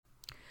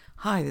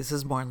Hi, this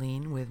is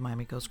Marlene with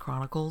Miami Ghost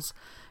Chronicles,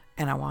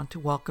 and I want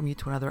to welcome you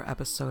to another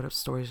episode of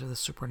Stories of the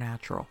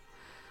Supernatural.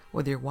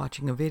 Whether you're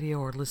watching a video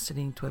or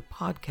listening to a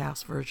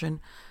podcast version,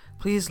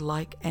 please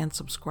like and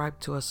subscribe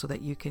to us so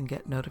that you can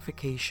get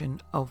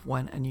notification of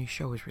when a new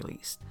show is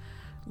released.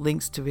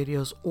 Links to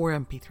videos or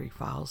MP3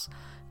 files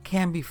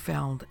can be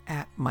found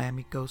at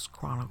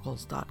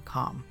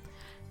miamighostchronicles.com.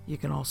 You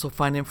can also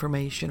find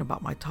information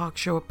about my talk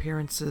show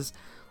appearances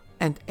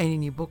and any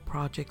new book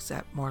projects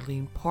at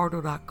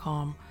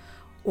marlenepardo.com,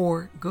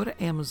 or go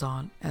to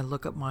Amazon and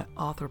look up my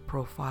author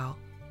profile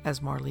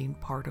as Marlene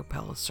Pardo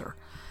Pellicer.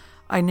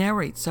 I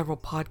narrate several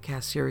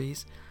podcast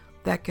series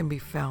that can be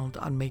found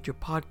on major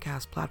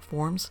podcast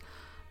platforms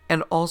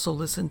and also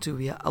listened to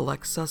via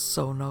Alexa,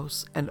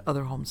 Sonos, and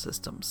other home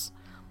systems.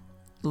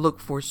 Look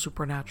for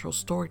Supernatural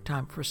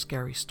Storytime for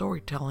scary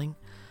storytelling,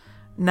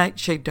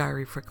 Nightshade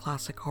Diary for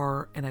classic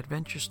horror and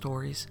adventure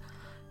stories,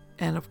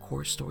 and of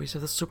course Stories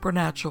of the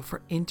Supernatural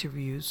for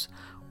interviews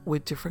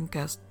with different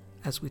guests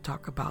as we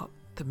talk about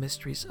the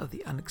mysteries of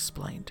the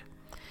unexplained.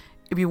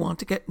 If you want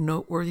to get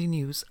noteworthy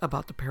news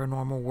about the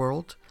paranormal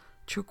world,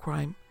 true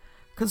crime,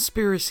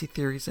 conspiracy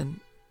theories, and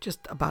just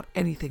about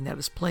anything that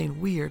is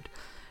plain weird,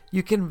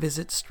 you can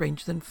visit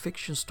Stranger Than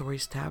Fiction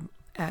Stories tab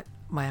at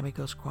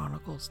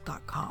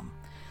miamighostchronicles.com.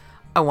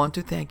 I want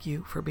to thank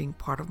you for being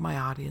part of my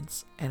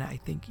audience, and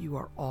I think you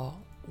are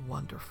all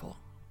wonderful.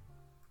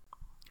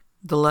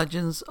 The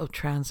Legends of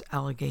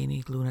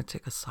Trans-Allegheny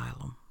Lunatic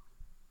Asylum.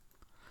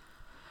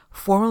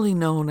 Formerly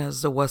known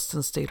as the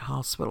Weston State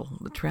Hospital,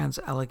 the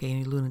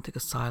Trans-Allegheny Lunatic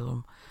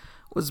Asylum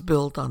was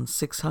built on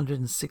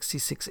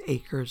 666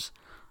 acres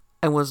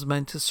and was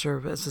meant to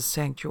serve as a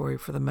sanctuary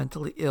for the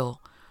mentally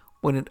ill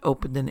when it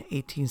opened in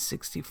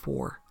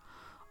 1864.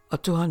 A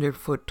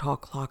 200-foot tall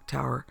clock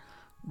tower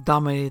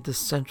dominated the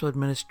central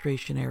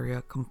administration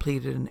area,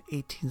 completed in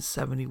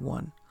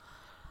 1871.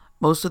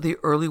 Most of the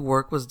early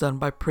work was done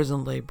by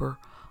prison labor,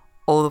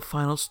 although the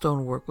final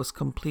stonework was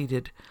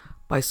completed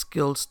by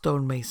skilled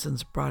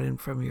stonemasons brought in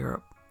from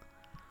Europe.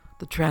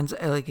 The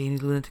Trans-Allegheny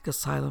Lunatic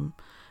Asylum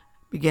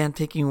began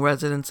taking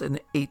residents in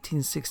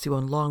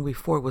 1861, long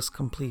before it was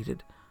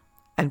completed,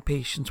 and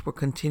patients were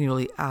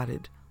continually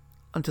added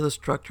until the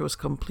structure was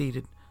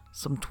completed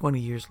some 20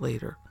 years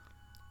later.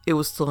 It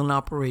was still in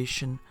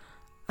operation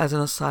as an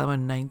asylum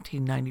in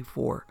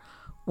 1994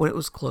 when it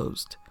was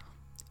closed.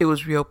 It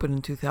was reopened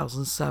in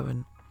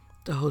 2007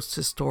 to host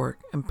historic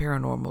and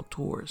paranormal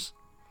tours.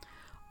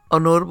 A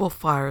notable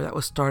fire that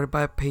was started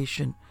by a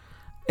patient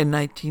in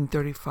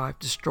 1935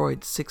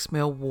 destroyed 6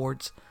 male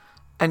wards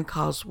and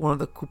caused one of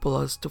the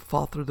cupolas to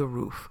fall through the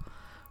roof.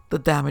 The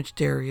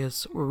damaged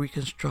areas were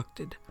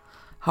reconstructed.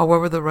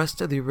 However, the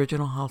rest of the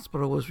original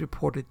hospital was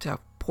reported to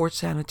have poor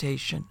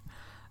sanitation,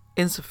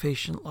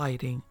 insufficient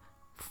lighting,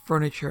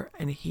 furniture,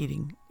 and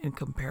heating in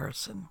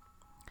comparison.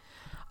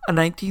 A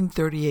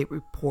 1938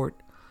 report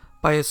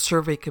by a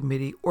survey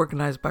committee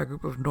organized by a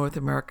group of North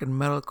American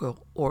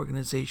medical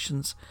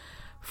organizations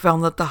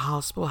found that the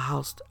hospital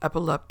housed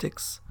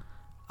epileptics,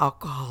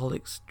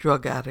 alcoholics,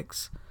 drug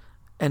addicts,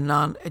 and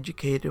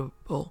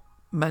non-educatable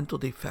mental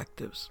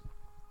defectives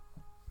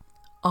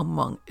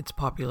among its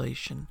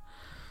population.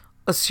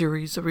 A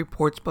series of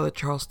reports by the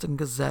Charleston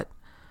Gazette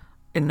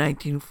in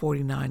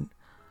 1949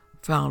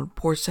 found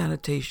poor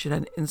sanitation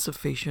and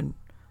insufficient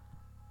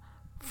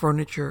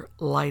furniture,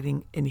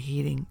 lighting, and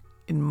heating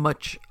in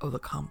much of the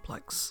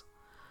complex.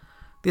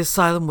 The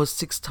asylum was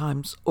 6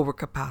 times over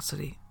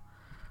capacity.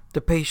 The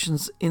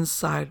patients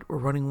inside were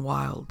running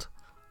wild,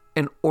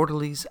 and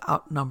orderlies,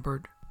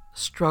 outnumbered,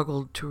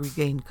 struggled to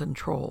regain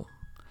control.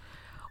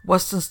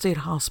 Weston State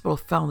Hospital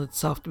found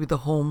itself to be the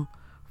home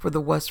for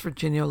the West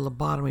Virginia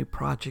Lobotomy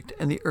Project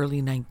in the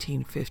early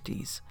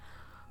 1950s.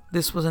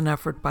 This was an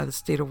effort by the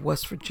state of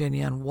West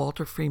Virginia and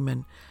Walter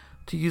Freeman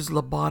to use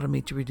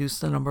lobotomy to reduce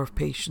the number of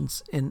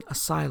patients in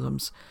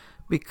asylums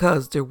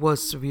because there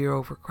was severe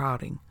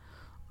overcrowding.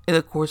 In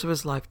the course of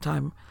his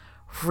lifetime,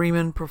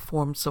 Freeman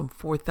performed some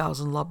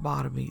 4,000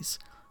 lobotomies,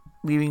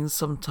 leaving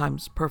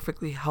sometimes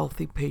perfectly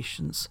healthy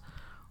patients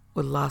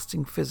with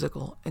lasting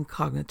physical and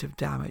cognitive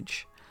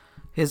damage.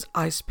 His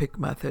ice pick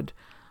method,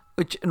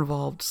 which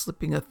involved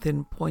slipping a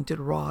thin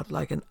pointed rod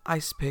like an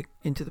ice pick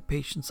into the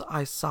patient's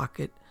eye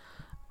socket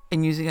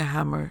and using a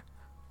hammer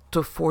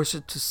to force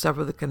it to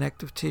sever the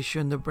connective tissue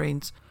in the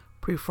brain's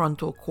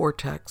prefrontal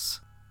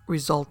cortex,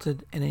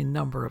 resulted in a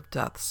number of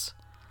deaths.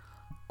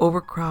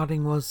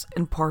 Overcrowding was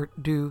in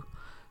part due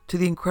to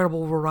the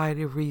incredible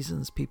variety of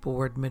reasons people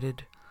were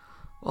admitted.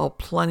 While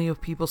plenty of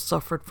people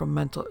suffered from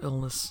mental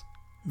illness,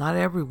 not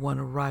everyone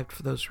arrived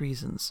for those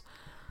reasons.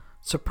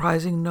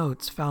 Surprising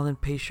notes found in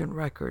patient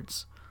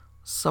records.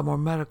 Some were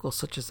medical,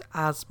 such as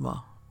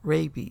asthma,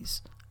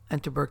 rabies,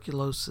 and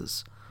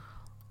tuberculosis.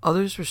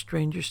 Others were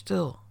stranger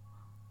still,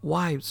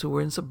 wives who were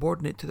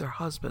insubordinate to their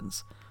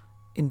husbands,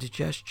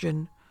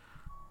 indigestion,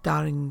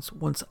 doubting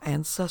one's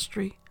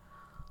ancestry,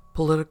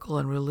 political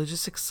and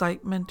religious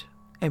excitement,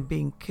 and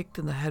being kicked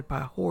in the head by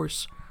a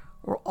horse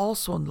were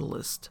also on the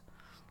list.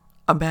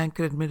 A man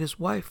could admit his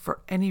wife for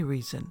any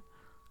reason,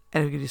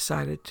 and if he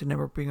decided to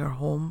never bring her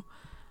home,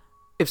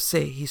 If,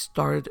 say, he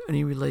started a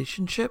new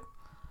relationship,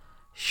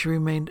 she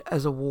remained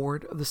as a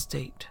ward of the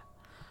state.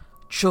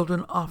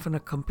 Children often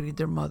accompanied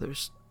their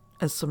mothers,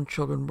 and some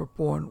children were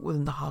born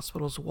within the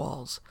hospital's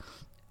walls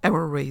and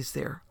were raised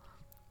there.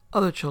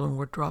 Other children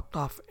were dropped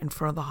off in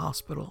front of the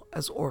hospital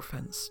as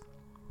orphans.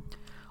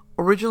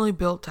 Originally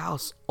built to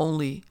house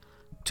only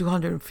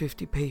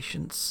 250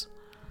 patients,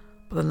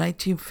 by the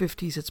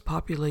 1950s its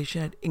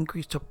population had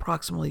increased to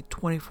approximately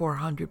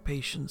 2,400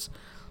 patients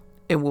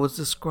in what was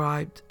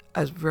described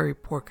as very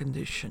poor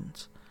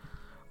conditions.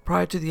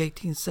 Prior to the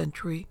 18th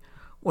century,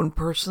 when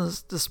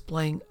persons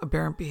displaying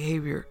aberrant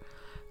behavior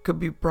could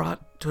be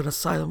brought to an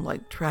asylum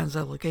like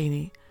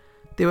Trans-Allegheny,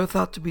 they were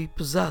thought to be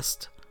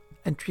possessed,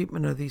 and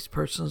treatment of these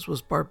persons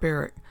was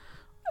barbaric,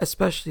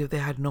 especially if they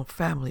had no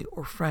family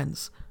or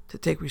friends to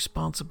take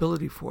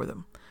responsibility for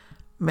them.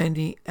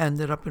 Many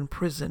ended up in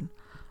prison,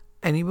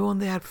 and even when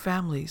they had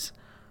families,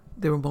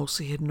 they were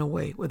mostly hidden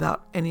away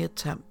without any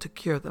attempt to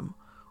cure them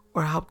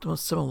or help them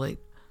assimilate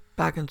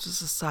back into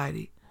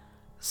society,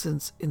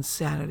 since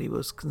insanity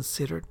was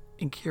considered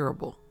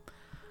incurable.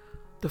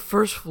 The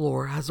first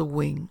floor has a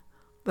wing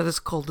that is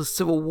called the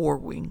Civil War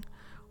Wing,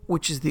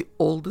 which is the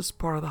oldest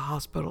part of the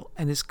hospital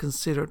and is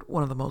considered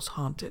one of the most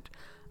haunted,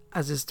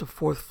 as is the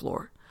fourth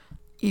floor,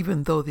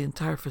 even though the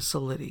entire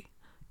facility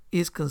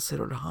is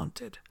considered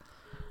haunted.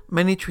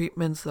 Many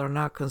treatments that are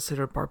now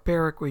considered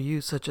barbaric were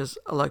used, such as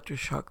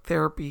electroshock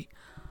therapy,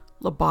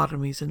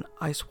 lobotomies, and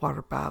ice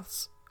water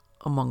baths,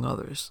 among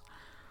others.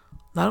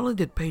 Not only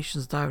did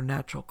patients die of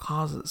natural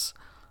causes,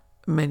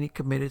 many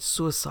committed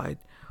suicide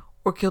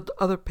or killed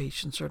other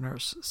patients or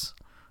nurses.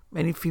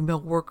 Many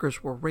female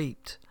workers were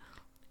raped.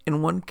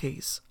 In one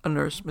case, a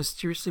nurse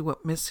mysteriously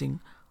went missing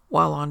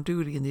while on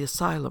duty in the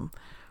asylum.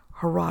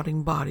 Her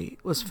rotting body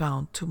was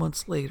found 2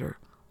 months later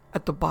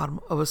at the bottom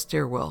of a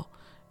stairwell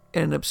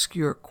in an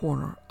obscure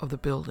corner of the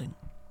building.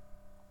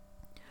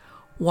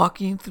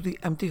 Walking through the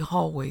empty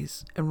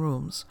hallways and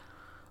rooms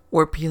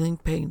where peeling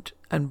paint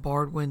and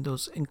barred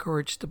windows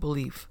encouraged the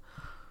belief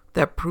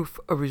that proof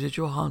of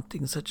residual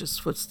haunting, such as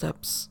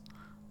footsteps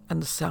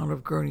and the sound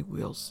of gurney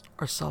wheels,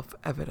 are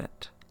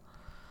self-evident.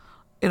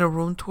 In a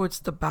room towards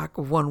the back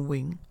of one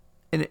wing,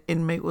 an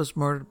inmate was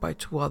murdered by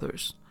 2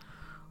 others.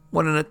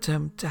 When an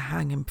attempt to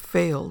hang him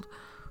failed,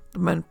 the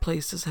men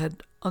placed his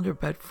head under a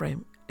bed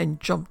frame and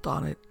jumped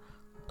on it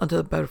until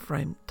the bed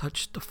frame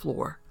touched the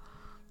floor.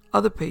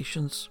 Other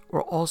patients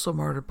were also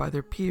murdered by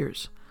their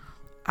peers,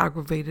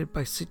 aggravated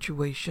by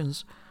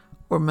situations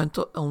where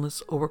mental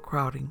illness,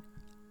 overcrowding,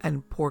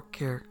 and poor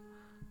care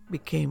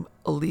became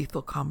a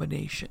lethal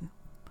combination.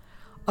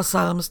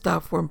 Asylum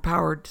staff were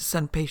empowered to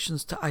send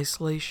patients to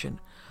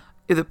isolation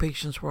if the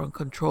patients were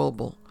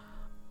uncontrollable,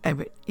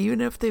 and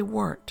even if they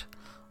weren't,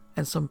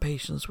 and some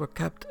patients were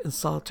kept in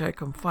solitary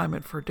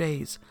confinement for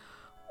days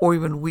or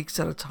even weeks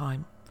at a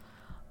time.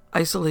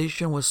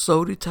 Isolation was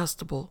so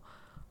detestable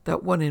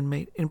that one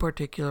inmate, in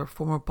particular a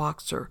former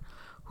boxer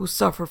who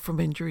suffered from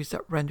injuries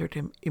that rendered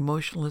him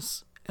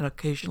emotionless and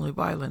occasionally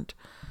violent,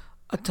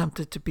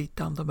 attempted to beat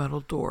down the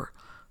metal door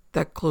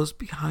that closed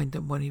behind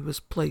him when he was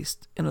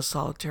placed in a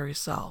solitary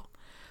cell.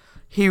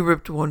 He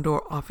ripped one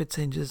door off its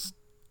hinges,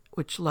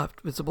 which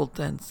left visible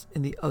dents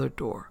in the other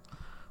door.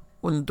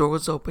 When the door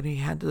was open, he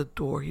handed the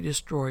door he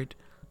destroyed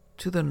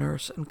to the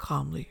nurse and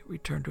calmly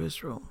returned to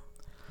his room.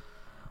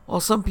 While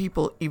some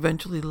people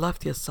eventually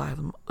left the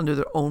asylum under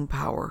their own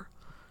power,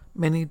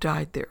 many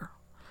died there.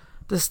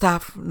 The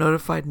staff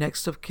notified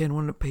next of kin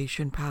when a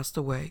patient passed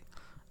away,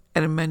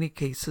 and in many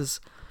cases,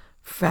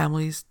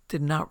 families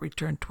did not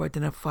return to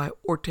identify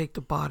or take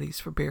the bodies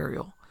for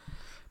burial.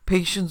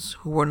 Patients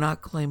who were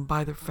not claimed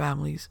by their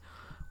families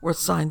were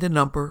assigned a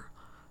number,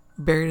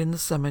 buried in the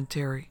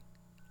cemetery,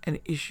 and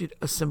issued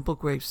a simple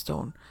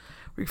gravestone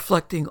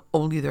reflecting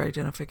only their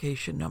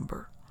identification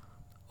number.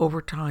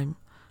 Over time,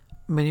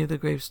 many of the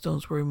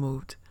gravestones were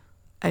removed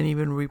and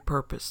even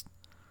repurposed.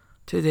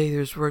 Today,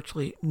 there's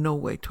virtually no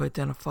way to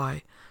identify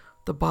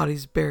the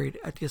bodies buried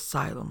at the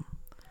asylum.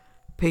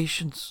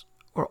 Patients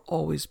were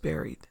always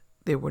buried.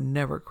 They were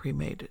never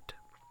cremated.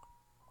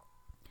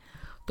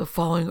 The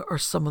following are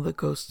some of the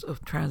ghosts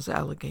of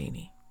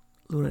Trans-Allegheny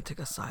Lunatic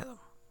Asylum.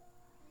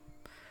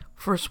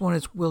 First one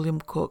is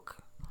William Cook.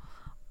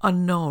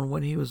 Unknown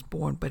when he was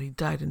born, but he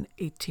died in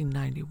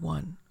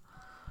 1891.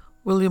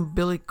 William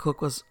Billy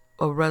Cook was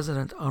a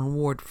resident on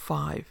Ward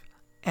 5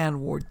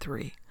 and Ward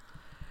 3.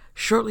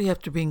 Shortly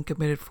after being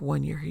committed for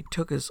 1 year, he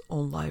took his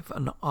own life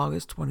on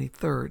August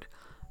 23rd,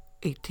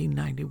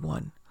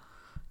 1891.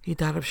 He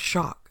died of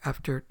shock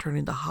after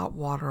turning the hot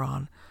water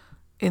on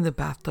in the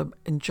bathtub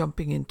and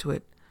jumping into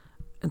it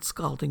and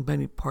scalding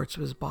many parts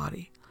of his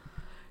body.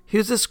 He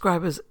was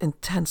described as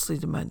intensely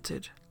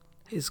demented.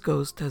 His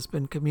ghost has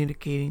been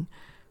communicating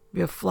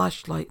via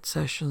flashlight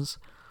sessions,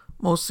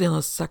 mostly on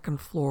the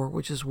second floor,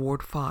 which is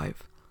Ward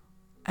 5,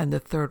 and the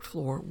third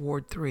floor,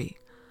 Ward 3,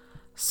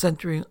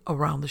 centering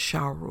around the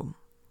shower room.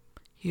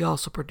 He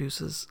also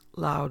produces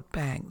loud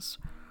bangs,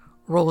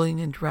 rolling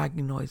and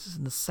dragging noises,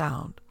 and the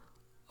sound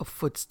of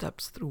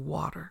footsteps through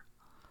water.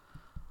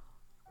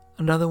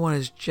 Another one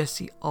is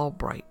Jesse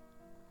Albright.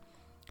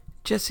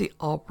 Jesse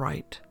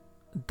Albright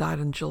died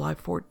on July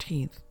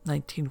 14th,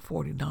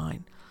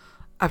 1949,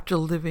 after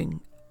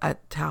living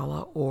at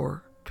Tala,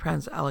 or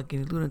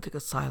Trans-Allegheny Lunatic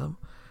Asylum,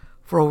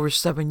 for over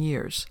 7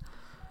 years.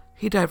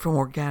 He died from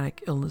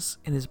organic illness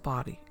in his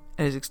body,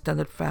 and his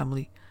extended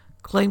family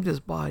claimed his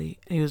body,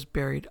 and he was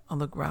buried on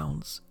the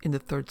grounds in the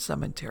 3rd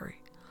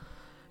cemetery.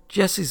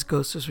 Jesse's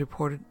ghost is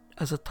reported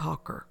as a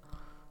talker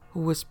who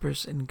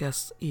whispers in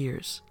guests'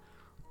 ears,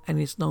 and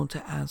is known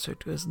to answer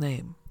to his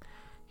name.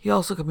 He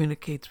also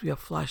communicates via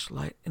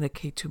flashlight and a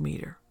K2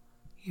 meter.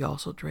 He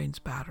also drains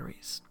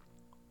batteries.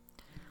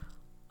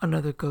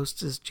 Another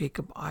ghost is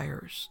Jacob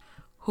Ayers,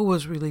 who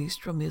was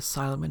released from the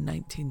asylum in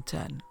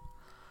 1910.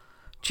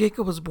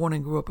 Jacob was born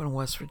and grew up in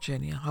West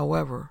Virginia.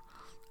 However,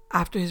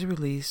 after his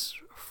release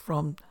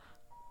from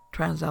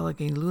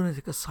Trans-Allegheny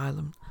Lunatic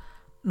Asylum,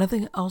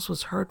 nothing else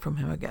was heard from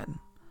him again.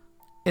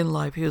 In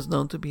life, he was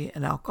known to be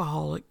an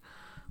alcoholic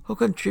who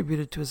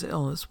contributed to his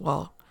illness.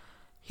 While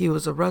he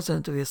was a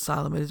resident of the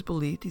asylum, it is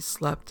believed he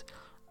slept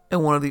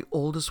in one of the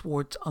oldest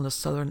wards on the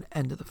southern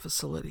end of the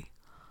facility.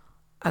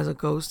 As a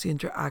ghost, he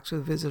interacts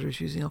with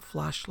visitors using a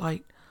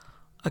flashlight,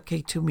 a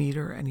K2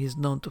 meter, and he is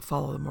known to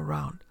follow them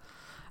around.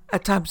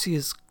 At times he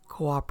is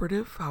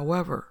cooperative,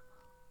 however,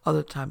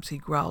 other times he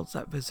growls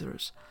at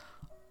visitors.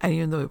 And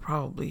even though he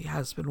probably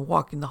has been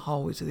walking the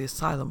hallways of the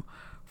asylum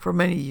for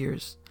many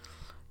years,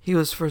 he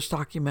was first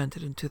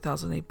documented in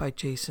 2008 by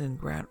Jason and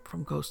Grant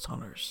from Ghost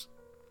Hunters.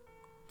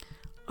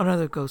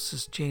 Another ghost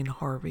is Jane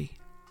Harvey,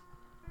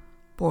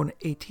 born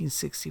in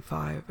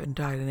 1865 and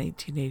died in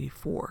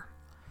 1884.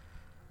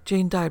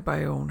 Jane died by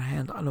her own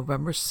hand on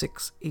November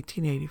 6,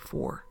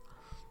 1884.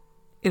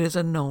 It is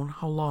unknown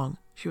how long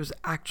she was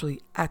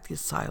actually at the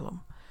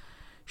asylum.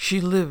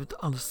 She lived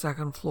on the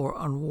 2nd floor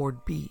on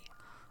Ward B.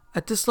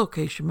 At this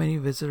location, many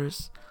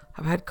visitors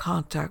have had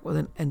contact with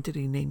an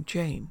entity named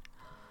Jane.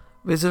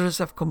 Visitors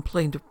have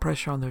complained of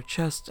pressure on their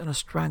chest and a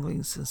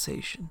strangling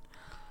sensation.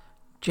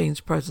 Jane's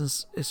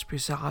presence is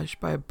presaged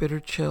by a bitter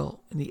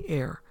chill in the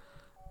air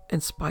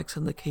and spikes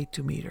on the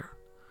K2 meter.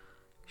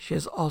 She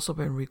has also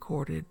been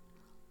recorded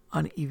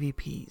on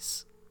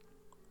EVPs.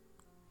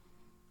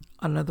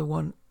 Another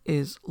one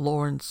is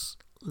Lawrence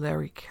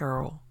Larry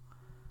Carroll.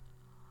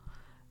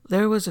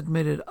 Larry was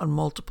admitted on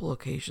multiple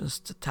occasions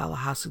to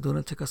Tallahassee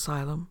Lunatic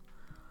Asylum,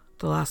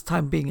 the last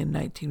time being in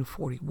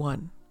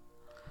 1941.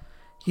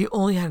 He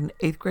only had an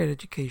 8th grade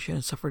education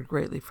and suffered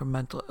greatly from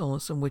mental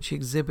illness in which he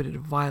exhibited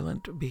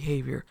violent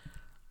behavior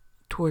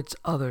towards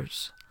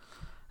others.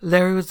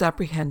 Larry was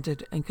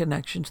apprehended in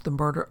connection to the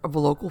murder of a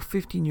local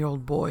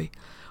 15-year-old boy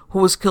who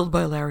was killed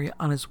by Larry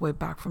on his way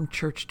back from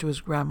church to his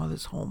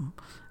grandmother's home,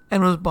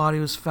 and whose body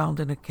was found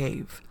in a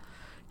cave.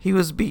 He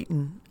was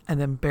beaten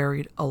and then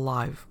buried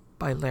alive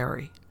by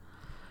Larry.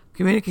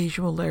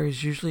 Communication with Larry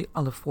is usually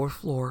on the 4th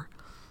floor,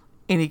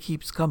 and he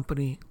keeps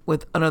company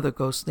with another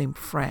ghost named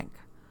Frank.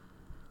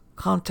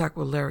 Contact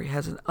with Larry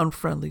has an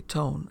unfriendly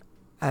tone,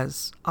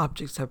 as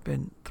objects have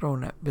been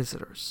thrown at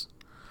visitors.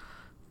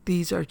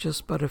 These are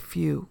just but a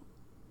few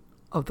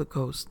of the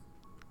ghosts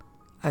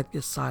at the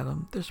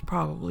asylum. There's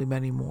probably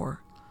many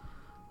more.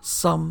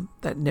 Some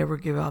that never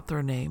give out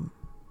their name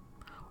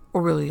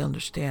or really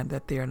understand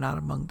that they are not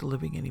among the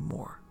living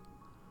anymore.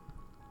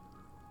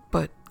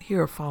 But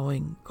here are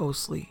following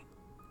ghostly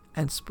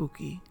and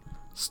spooky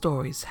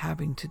stories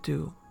having to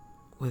do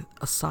with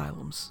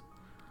asylums,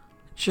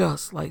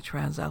 just like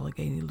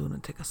Trans-Allegheny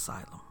Lunatic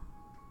Asylum.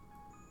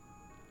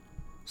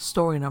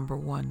 Story number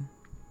 1.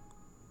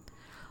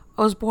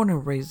 I was born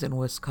and raised in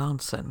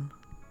Wisconsin.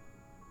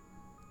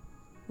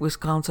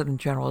 Wisconsin in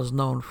general is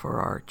known for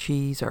our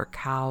cheese, our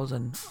cows,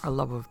 and our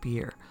love of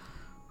beer,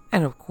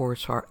 and of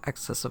course our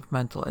excess of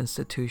mental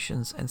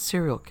institutions and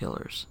serial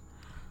killers.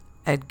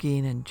 Ed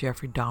Gein and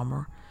Jeffrey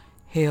Dahmer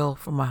hail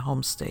from my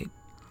home state.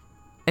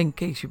 In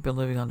case you've been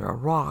living under a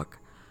rock,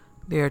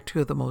 they are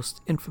 2 of the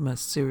most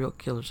infamous serial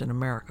killers in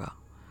America.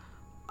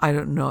 I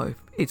don't know if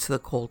it's the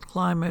cold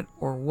climate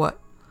or what,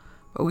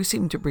 but we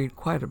seem to breed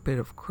quite a bit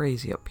of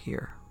crazy up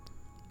here.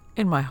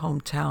 In my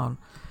hometown,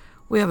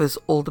 we have this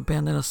old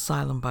abandoned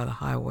asylum by the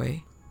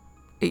highway.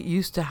 It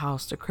used to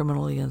house the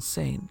criminally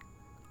insane,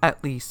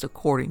 at least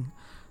according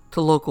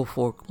to local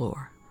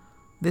folklore.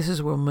 This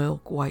is where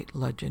Milk White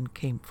legend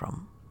came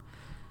from.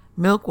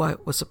 Milk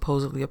White was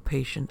supposedly a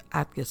patient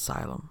at the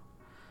asylum.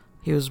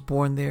 He was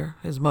born there,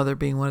 his mother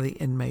being one of the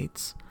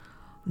inmates.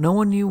 No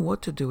one knew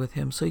what to do with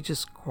him, so he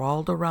just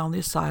crawled around the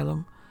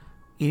asylum,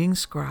 eating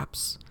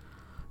scraps.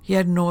 He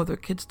had no other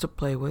kids to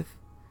play with.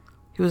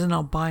 He was an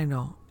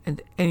albino,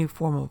 and any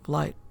form of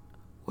light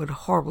would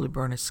horribly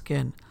burn his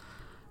skin,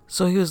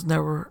 so he was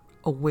never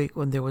awake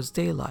when there was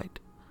daylight.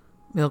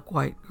 Milk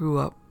White grew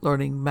up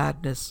learning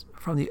madness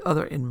from the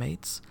other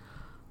inmates,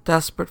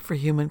 desperate for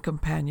human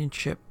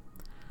companionship.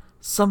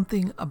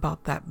 Something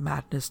about that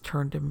madness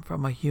turned him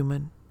from a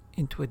human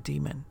into a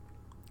demon.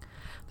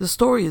 The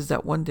story is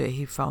that one day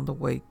he found a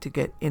way to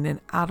get in and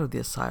out of the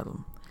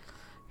asylum.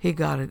 He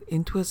got it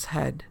into his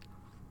head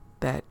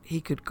that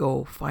he could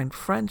go find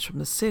friends from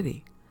the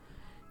city.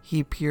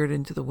 He peered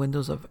into the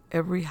windows of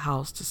every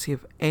house to see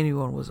if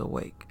anyone was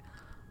awake.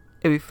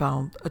 If he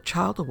found a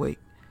child awake,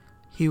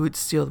 he would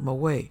steal them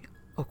away.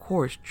 Of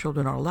course,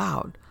 children are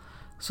loud,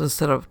 so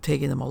instead of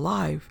taking them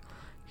alive,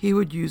 he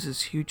would use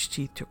his huge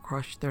teeth to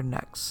crush their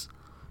necks.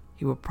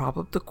 He would prop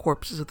up the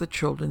corpses of the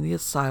children in the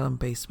asylum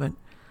basement,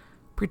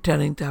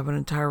 pretending to have an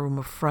entire room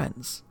of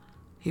friends.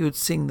 He would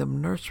sing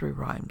them nursery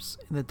rhymes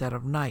in the dead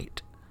of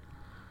night.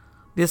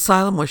 The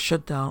asylum was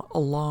shut down a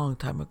long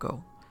time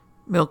ago.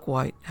 Milk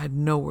White had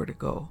nowhere to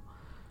go,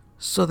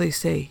 so they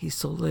say he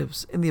still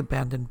lives in the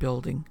abandoned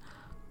building,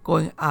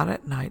 going out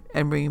at night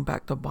and bringing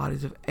back the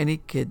bodies of any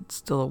kid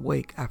still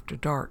awake after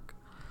dark.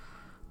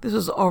 This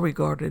was all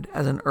regarded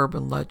as an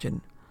urban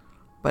legend,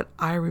 but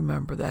I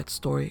remember that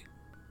story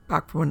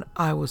back from when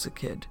I was a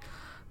kid.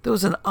 There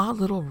was an odd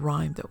little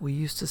rhyme that we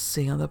used to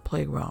sing on the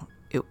playground.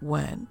 It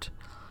went,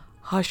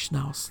 "Hush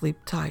now, sleep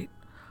tight,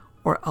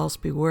 or else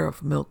beware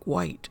of Milk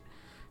White.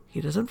 He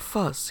doesn't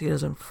fuss, he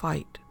doesn't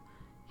fight.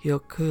 He'll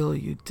kill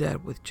you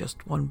dead with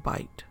just one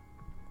bite."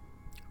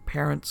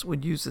 Parents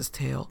would use this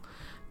tale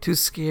to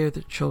scare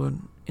their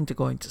children into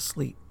going to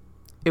sleep.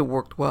 It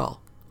worked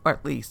well, or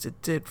at least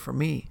it did for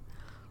me.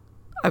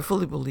 I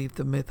fully believed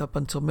the myth up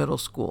until middle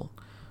school.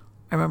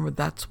 I remember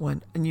that's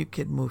when a new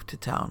kid moved to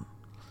town.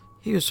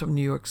 He was from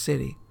New York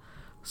City,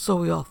 so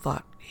we all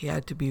thought he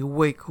had to be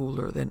way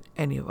cooler than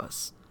any of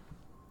us.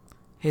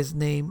 His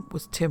name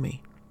was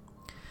Timmy.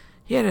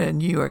 He had a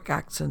New York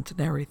accent and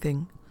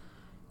everything.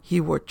 He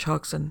wore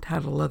chucks and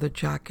had a leather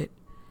jacket.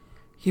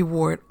 He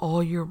wore it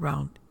all year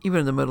round,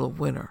 even in the middle of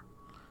winter.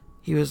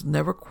 He was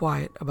never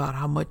quiet about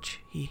how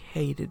much he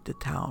hated the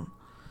town.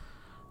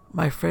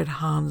 My friend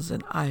Hans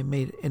and I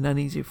made an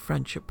uneasy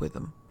friendship with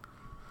him.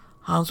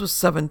 Hans was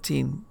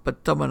 17,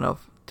 but dumb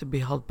enough to be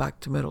held back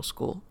to middle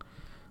school.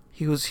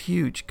 He was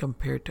huge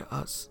compared to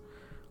us.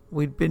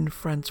 We'd been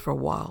friends for a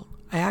while.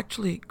 I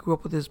actually grew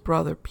up with his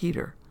brother,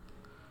 Peter.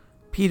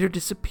 Peter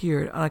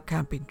disappeared on a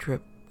camping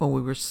trip when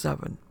we were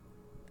 7.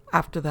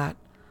 After that,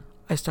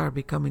 I started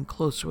becoming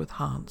closer with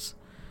Hans.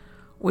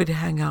 We'd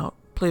hang out,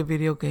 play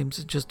video games,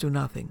 and just do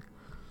nothing.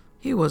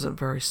 He wasn't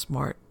very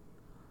smart,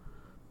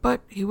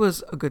 but he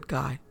was a good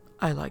guy.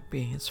 I liked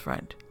being his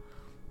friend.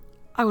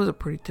 I was a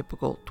pretty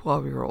typical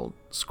 12-year-old,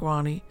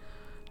 scrawny,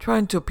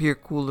 trying to appear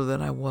cooler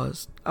than I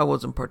was. I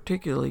wasn't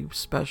particularly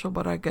special,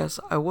 but I guess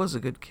I was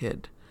a good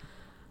kid.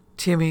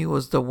 Timmy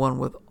was the one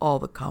with all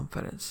the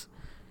confidence.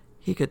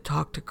 He could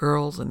talk to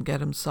girls and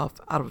get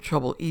himself out of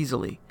trouble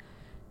easily.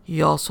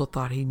 He also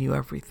thought he knew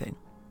everything.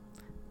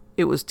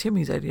 It was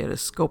Timmy's idea to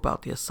scope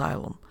out the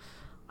asylum.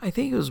 I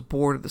think he was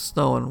bored of the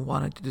snow and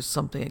wanted to do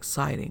something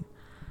exciting.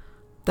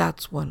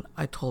 That's when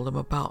I told him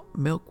about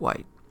Milk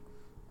White.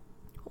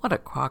 "What a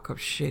crock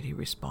of shit," he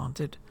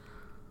responded.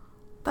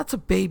 "That's a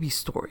baby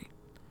story.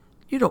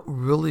 You don't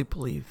really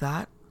believe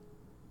that?"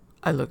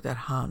 I looked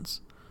at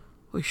Hans,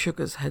 who shook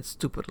his head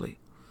stupidly.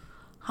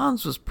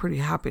 Hans was pretty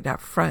happy to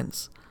have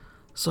friends,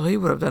 so he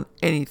would have done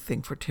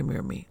anything for Timmy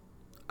or me.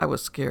 I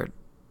was scared,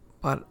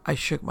 but I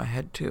shook my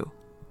head too.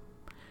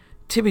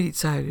 Timmy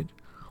decided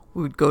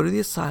we would go to the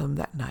asylum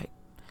that night.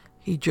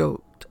 He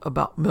joked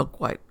about Milk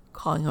White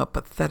calling a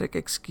pathetic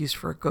excuse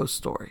for a ghost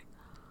story.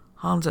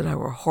 Hans and I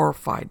were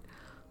horrified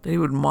that he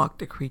would mock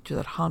the creature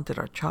that haunted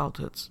our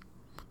childhoods,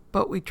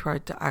 but we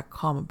tried to act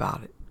calm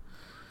about it.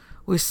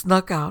 We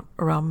snuck out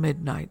around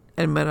midnight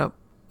and met up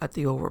at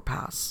the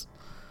overpass.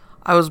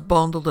 I was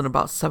bundled in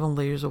about 7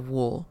 layers of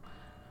wool.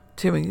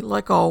 Timmy,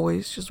 like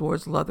always, just wore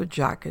his leather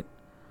jacket.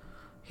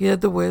 He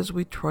led the way as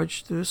we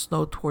trudged through the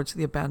snow towards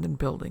the abandoned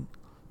building.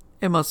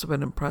 It must have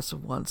been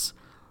impressive once,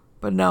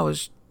 but now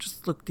it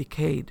just looked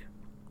decayed.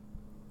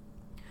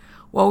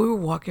 While we were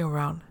walking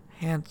around,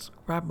 Hans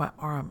grabbed my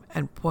arm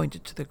and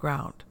pointed to the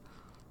ground.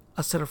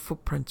 A set of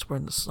footprints were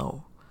in the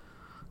snow.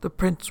 The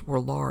prints were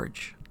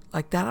large,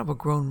 like that of a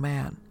grown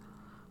man,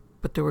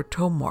 but there were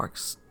toe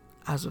marks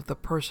as if the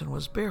person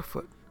was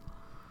barefoot.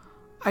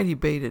 I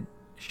debated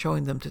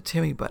showing them to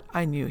Timmy, but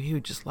I knew he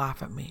would just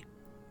laugh at me.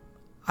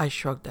 I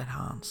shrugged at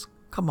Hans.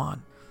 "Come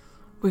on."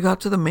 We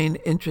got to the main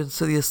entrance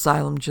to the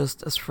asylum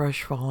just as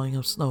fresh falling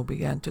of snow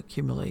began to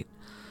accumulate.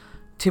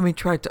 Timmy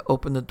tried to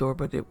open the door,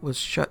 but it was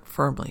shut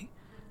firmly.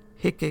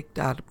 He kicked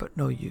at it, but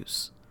no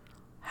use.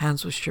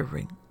 Hans was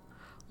shivering.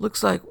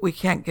 "Looks like we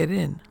can't get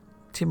in."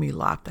 Timmy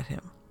laughed at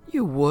him.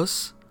 "You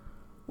wuss.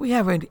 We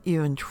haven't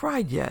even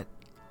tried yet."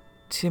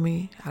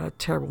 Timmy had a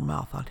terrible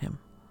mouth on him.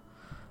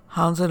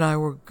 Hans and I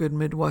were good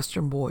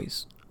Midwestern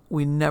boys.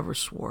 We never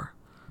swore,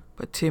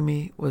 but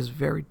Timmy was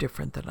very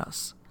different than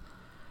us.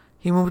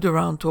 He moved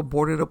around to a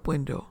boarded-up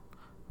window.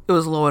 It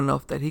was low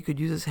enough that he could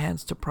use his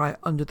hands to pry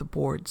under the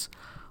boards.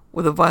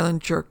 With a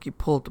violent jerk, he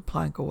pulled the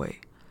plank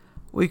away.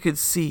 We could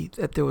see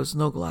that there was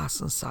no glass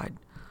inside.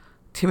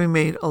 Timmy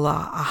made a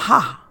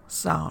 "aha"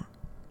 sound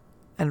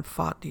and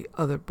fought the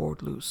other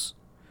board loose.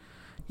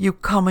 "You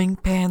coming,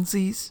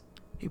 pansies?"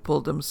 He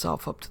pulled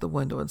himself up to the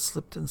window and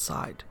slipped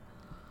inside.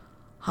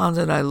 Hans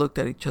and I looked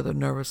at each other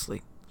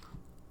nervously.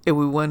 If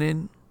we went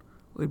in,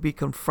 we'd be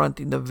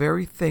confronting the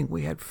very thing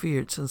we had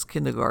feared since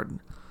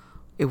kindergarten.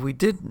 If we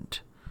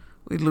didn't,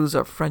 we'd lose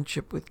our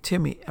friendship with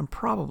Timmy and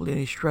probably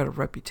any shred of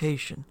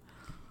reputation.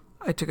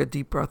 I took a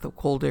deep breath of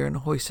cold air and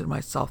hoisted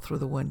myself through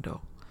the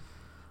window.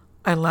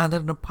 I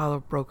landed in a pile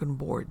of broken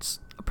boards.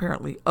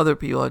 Apparently, other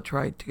people had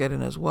tried to get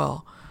in as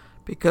well,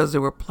 because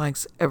there were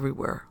planks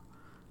everywhere.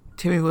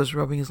 Timmy was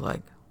rubbing his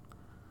leg.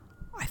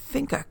 I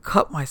think I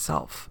cut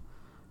myself.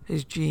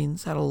 His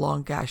jeans had a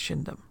long gash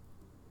in them.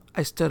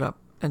 I stood up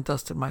and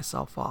dusted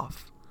myself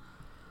off.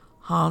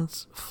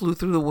 Hans flew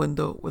through the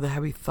window with a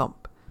heavy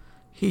thump.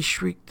 He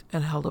shrieked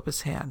and held up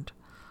his hand.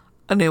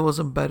 A nail was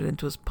embedded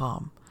into his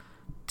palm.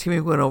 Timmy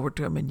went over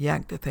to him and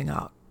yanked the thing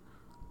out.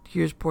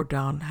 Tears poured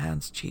down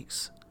Hans'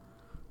 cheeks.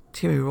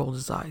 Timmy rolled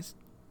his eyes.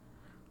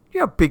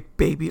 You're a big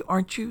baby,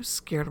 aren't you?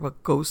 Scared of a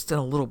ghost and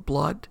a little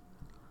blood?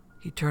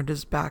 He turned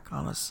his back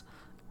on us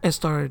and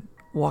started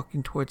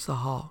walking towards the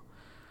hall.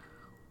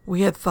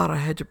 We had thought I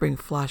had to bring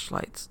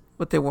flashlights,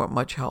 but they weren't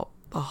much help.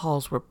 The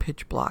halls were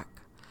pitch black.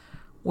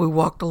 We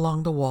walked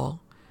along the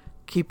wall,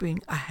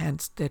 keeping a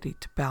hand steady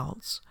to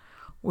balance.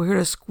 We heard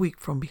a squeak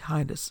from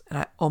behind us, and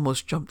I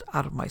almost jumped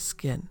out of my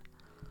skin.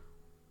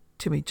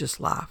 Timmy just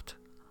laughed.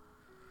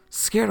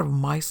 Scared of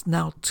mice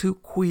now, too,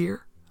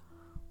 queer?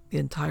 The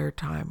entire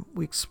time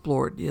we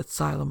explored the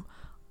asylum,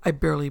 I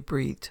barely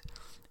breathed.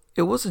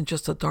 It wasn't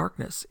just the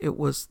darkness, it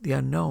was the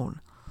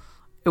unknown.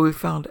 And we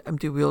found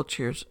empty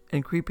wheelchairs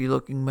and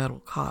creepy-looking metal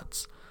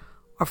cots.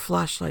 Our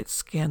flashlights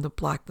scanned the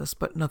blackness,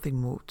 but nothing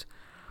moved.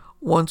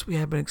 Once we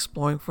had been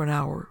exploring for an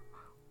hour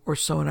or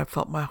so, and I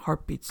felt my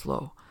heartbeat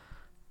slow.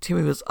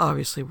 Timmy was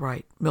obviously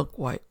right. Milk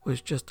White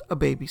was just a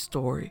baby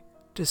story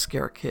to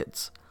scare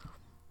kids.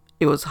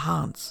 It was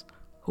Hans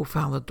who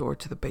found the door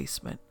to the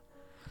basement.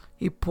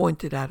 He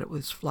pointed at it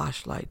with his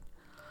flashlight.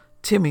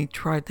 Timmy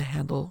tried the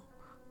handle,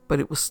 but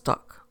it was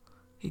stuck.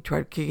 He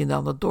tried kicking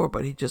down the door,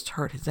 but he just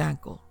hurt his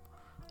ankle.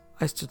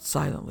 I stood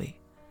silently.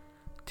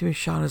 Timmy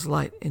shone his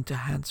light into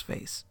Hans'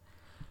 face.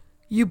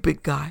 You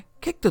big guy,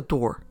 kick the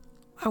door.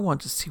 I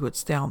want to see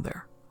what's down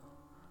there.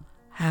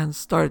 Hans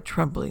started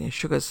trembling and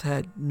shook his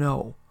head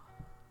no.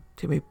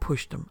 Timmy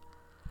pushed him.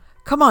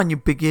 Come on, you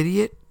big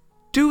idiot.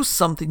 Do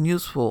something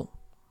useful.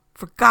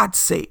 For God's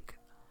sake.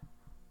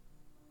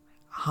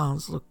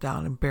 Hans looked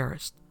down,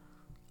 embarrassed.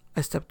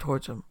 I stepped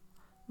towards him.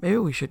 Maybe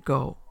we should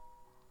go.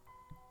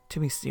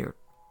 Timmy sneered.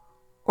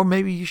 Or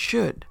maybe you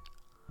should.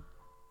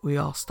 We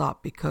all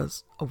stopped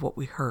because of what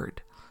we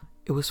heard.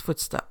 It was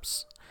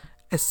footsteps.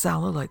 It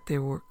sounded like they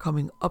were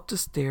coming up the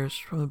stairs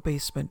from the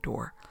basement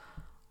door.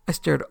 I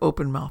stared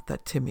open-mouthed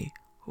at Timmy,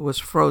 who was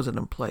frozen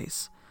in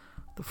place.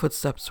 The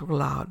footsteps were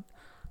loud.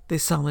 They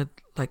sounded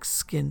like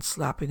skin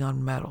slapping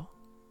on metal.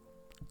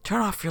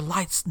 Turn off your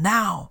lights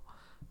now,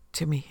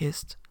 Timmy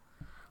hissed.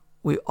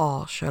 We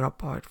all shut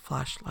up our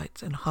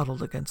flashlights and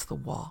huddled against the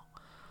wall.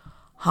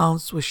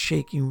 Hans was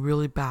shaking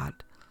really bad,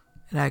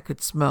 and I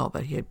could smell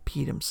that he had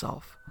peed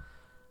himself.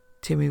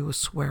 Timmy was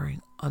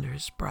swearing under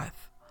his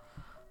breath.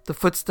 The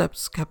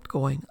footsteps kept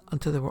going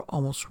until they were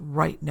almost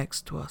right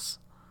next to us.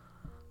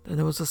 Then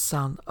there was a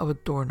sound of a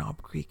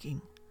doorknob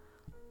creaking.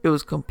 It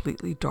was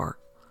completely dark,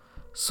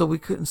 so we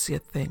couldn't see a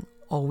thing.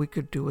 All we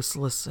could do was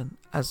listen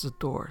as the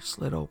door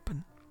slid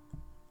open.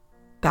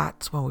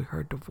 That's when we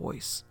heard the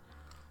voice.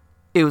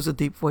 It was the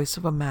deep voice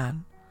of a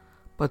man,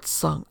 but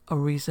sung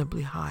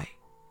unreasonably high.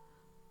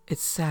 It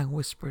sang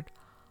whispered,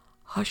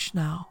 Hush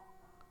now,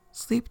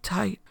 sleep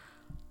tight.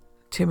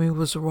 Timmy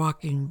was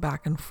rocking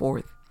back and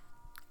forth.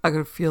 I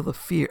could feel the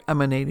fear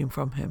emanating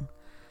from him.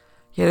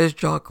 He had his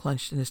jaw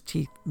clenched and his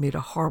teeth made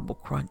a horrible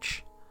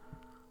crunch.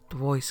 The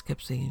voice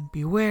kept singing,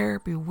 Beware,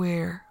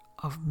 beware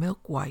of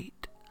Milk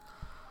White.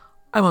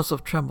 I must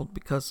have trembled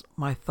because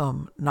my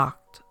thumb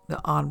knocked the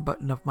on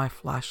button of my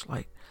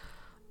flashlight.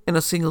 In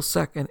a single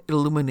second, it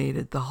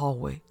illuminated the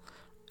hallway,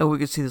 and we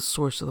could see the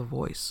source of the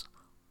voice.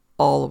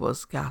 All of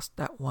us gasped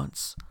at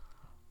once.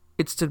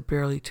 It stood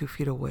barely 2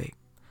 feet away.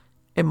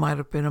 It might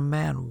have been a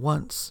man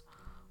once,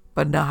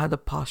 but now had the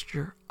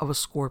posture of a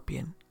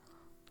scorpion.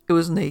 It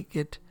was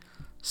naked,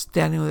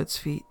 standing with its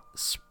feet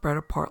spread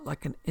apart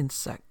like an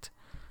insect.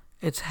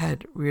 Its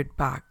head reared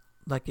back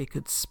like it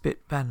could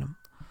spit venom.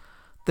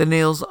 The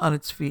nails on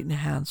its feet and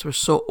hands were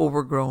so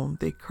overgrown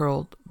they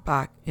curled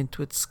back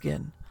into its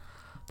skin.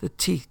 The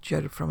teeth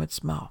jutted from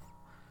its mouth.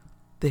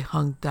 They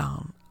hung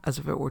down as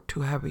if it were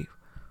too heavy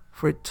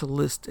for it to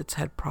lift its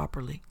head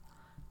properly.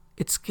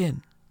 Its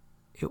skin,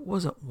 it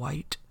wasn't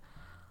white.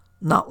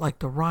 Not like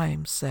the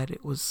rhyme said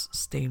it was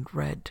stained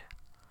red.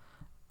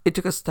 It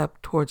took a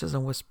step towards us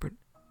and whispered,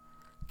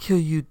 Kill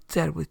you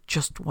dead with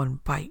just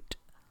one bite.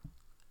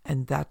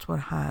 And that's when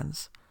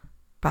Hans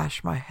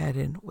bashed my head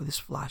in with his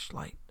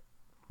flashlight.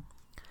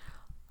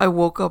 I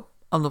woke up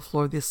on the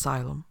floor of the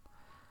asylum.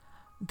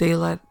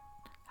 Daylight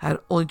had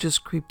only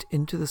just creeped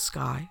into the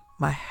sky.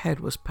 My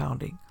head was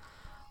pounding.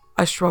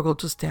 I struggled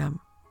to stand,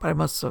 but I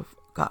must have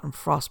gotten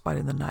frostbite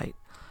in the night.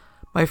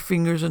 My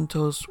fingers and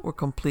toes were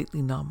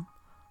completely numb.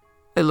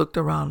 I looked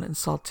around and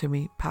saw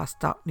Timmy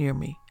passed out near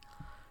me.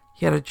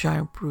 He had a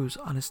giant bruise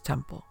on his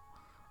temple.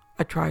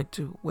 I tried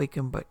to wake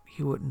him, but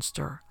he wouldn't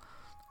stir.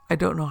 I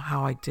don't know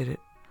how I did it,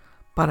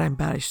 but I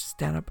managed to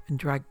stand up and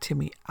drag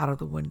Timmy out of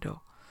the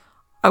window.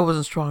 I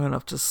wasn't strong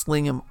enough to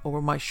sling him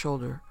over my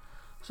shoulder,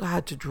 so I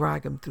had to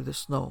drag him through the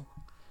snow.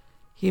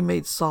 He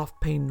made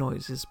soft pain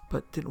noises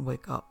but didn't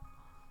wake up.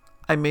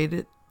 I made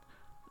it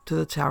to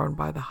the tavern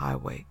by the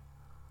highway.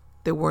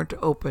 They weren't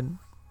open,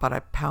 but I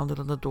pounded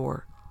on the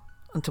door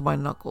until my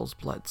knuckles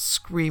bled,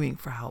 screaming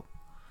for help.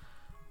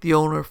 The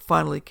owner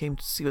finally came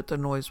to see what the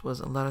noise was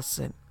and let us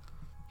in.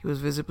 He was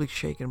visibly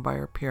shaken by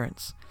our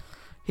appearance.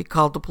 He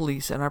called the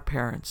police and our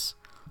parents.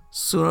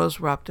 Soon I was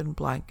wrapped in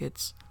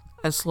blankets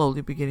and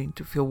slowly beginning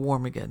to feel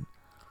warm again.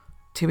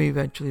 Timmy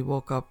eventually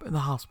woke up in the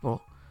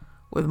hospital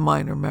with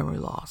minor memory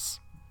loss.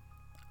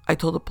 I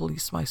told the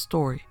police my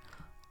story,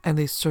 and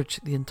they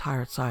searched the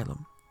entire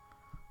asylum.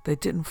 They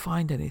didn't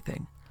find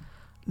anything.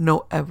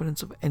 No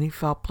evidence of any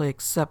foul play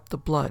except the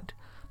blood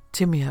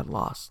Timmy had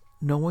lost.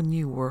 No one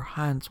knew where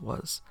Hans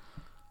was.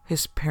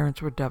 His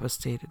parents were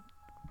devastated.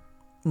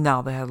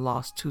 Now they had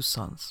lost 2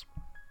 sons.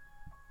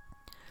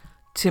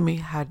 Timmy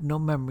had no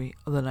memory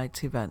of the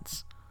night's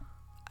events.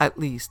 At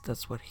least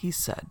that's what he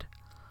said.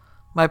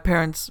 My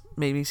parents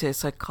made me see a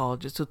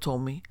psychologist who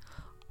told me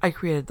I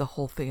created the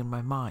whole thing in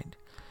my mind.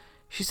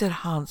 She said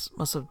Hans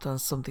must have done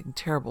something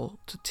terrible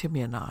to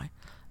Timmy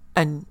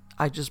and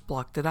I just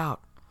blocked it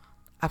out.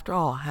 After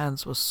all,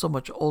 Hans was so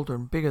much older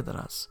and bigger than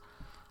us,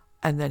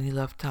 and then he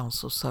left town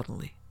so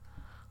suddenly.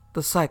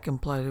 The psych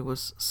implied it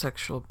was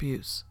sexual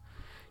abuse.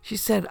 She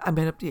said I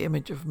made up the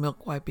image of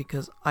Milkwhite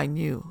because I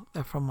knew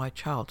that from my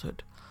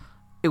childhood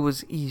it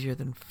was easier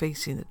than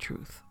facing the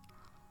truth.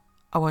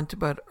 I went to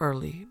bed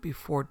early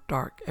before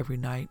dark every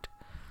night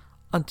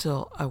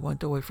until I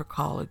went away for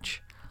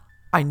college.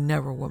 I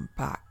never went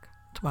back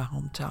to my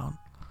hometown.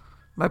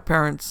 My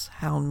parents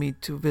hound me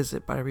to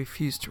visit, but I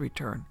refused to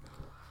return.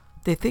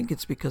 They think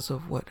it's because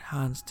of what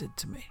Hans did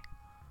to me.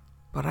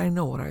 But I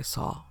know what I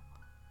saw.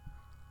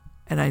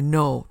 And I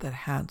know that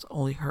Hans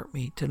only hurt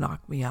me to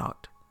knock me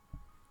out.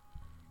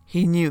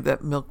 He knew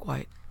that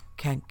Milkwhite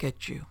can't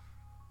get you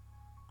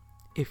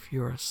if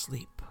you're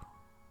asleep.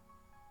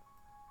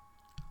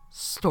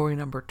 Story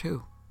number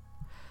 2.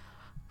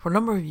 For a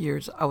number of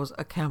years, I was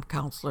a camp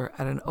counselor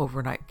at an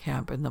overnight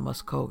camp in the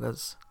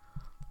Muskogas.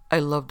 I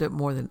loved it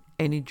more than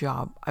any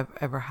job I've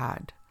ever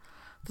had.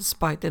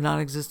 Despite the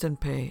non-existent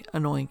pay,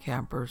 annoying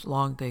campers,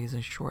 long days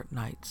and short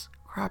nights,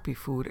 crappy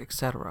food,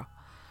 etc.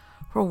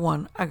 For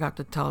one, I got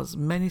to tell as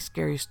many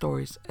scary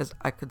stories as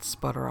I could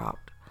sputter out.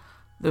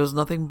 There was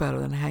nothing better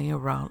than hanging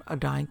around a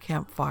dying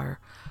campfire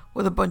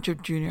with a bunch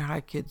of junior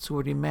high kids who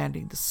were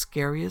demanding the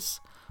scariest,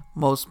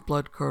 most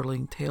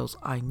blood-curdling tales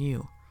I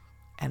knew.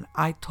 And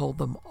I told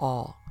them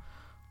all.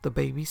 The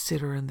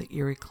babysitter and the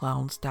eerie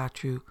clown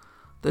statue,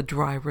 the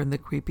driver and the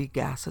creepy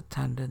gas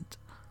attendant,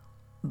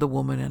 the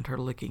woman and her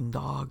licking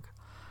dog.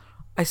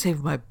 I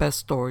saved my best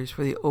stories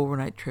for the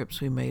overnight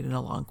trips we made in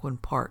Algonquin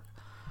Park.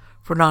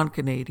 For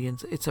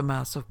non-Canadians, it's a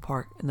massive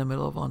park in the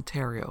middle of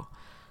Ontario,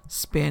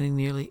 spanning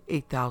nearly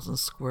 8,000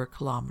 square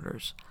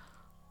kilometers.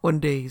 When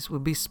days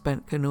would be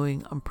spent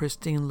canoeing on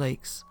pristine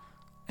lakes,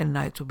 and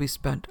nights would be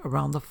spent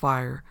around the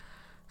fire,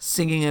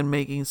 singing and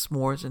making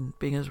s'mores and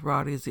being as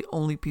rowdy as the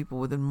only people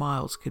within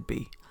miles could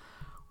be.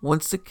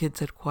 Once the kids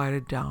had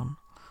quieted down,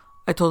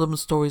 I told them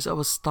stories of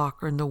a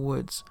stalker in the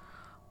woods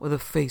with a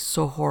face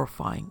so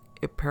horrifying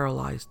it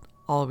paralyzed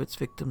all of its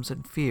victims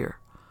in fear,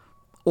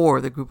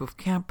 or the group of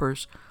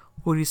campers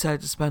who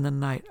decided to spend the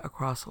night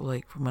across the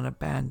lake from an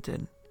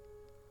abandoned,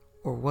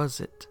 or was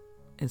it,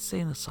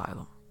 insane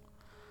asylum.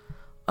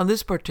 On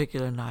this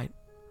particular night,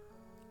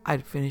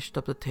 I'd finished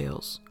up the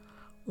tales,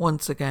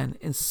 once again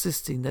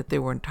insisting that they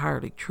were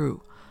entirely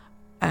true,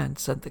 and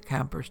sent the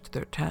campers to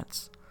their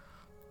tents.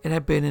 It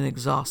had been an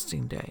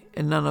exhausting day,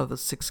 and none of the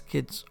 6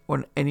 kids were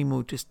in any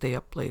mood to stay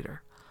up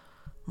later.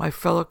 My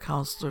fellow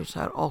counselors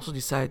had also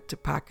decided to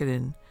pack it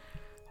in,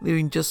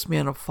 leaving just me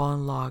on a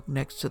fallen log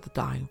next to the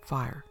dying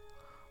fire.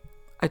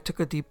 I took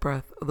a deep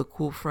breath of the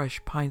cool,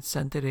 fresh,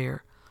 pine-scented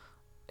air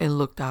and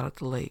looked out at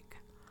the lake.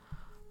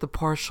 The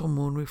partial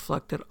moon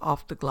reflected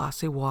off the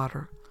glassy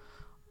water,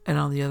 and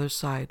on the other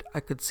side I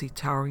could see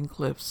towering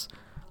cliffs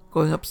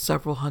going up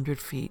several hundred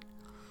feet.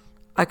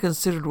 I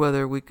considered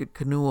whether we could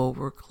canoe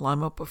over,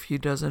 climb up a few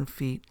dozen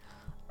feet,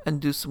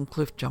 and do some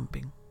cliff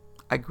jumping.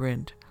 I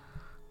grinned.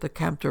 The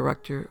camp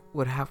director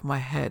would have my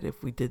head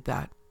if we did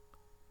that,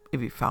 if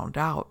he found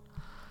out.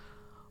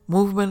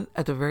 Movement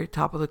at the very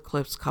top of the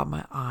cliffs caught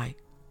my eye.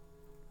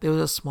 There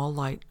was a small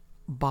light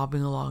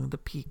bobbing along the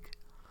peak.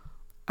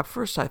 At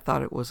first I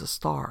thought it was a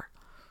star,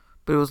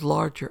 but it was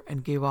larger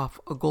and gave off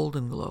a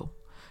golden glow.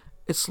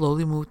 It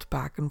slowly moved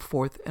back and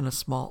forth in a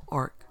small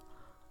arc.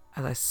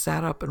 As I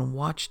sat up and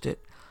watched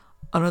it,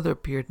 another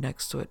appeared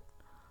next to it,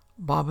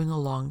 bobbing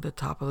along the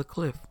top of the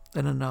cliff,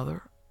 then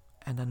another,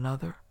 and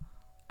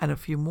a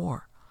few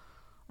more.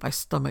 My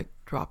stomach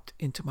dropped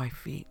into my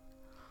feet.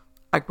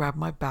 I grabbed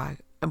my bag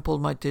and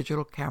pulled my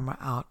digital camera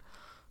out,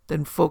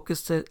 then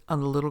focused it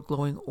on the little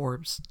glowing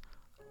orbs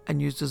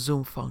and used the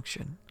zoom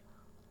function.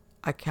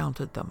 I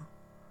counted them,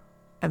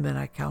 and then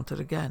I counted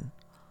again.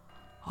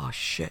 Oh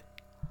shit.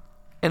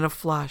 In a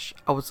flash,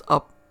 I was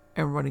up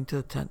and running to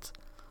the tents.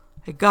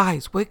 Hey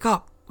guys, wake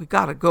up! We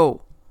gotta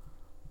go!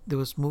 There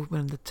was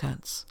movement in the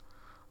tents.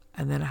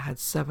 and then I had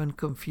 7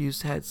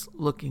 confused heads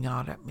looking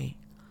out at me.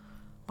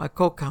 My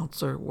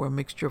co-counselor wore a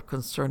mixture of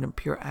concern and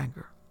pure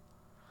anger.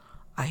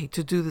 I hate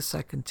to do this,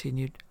 I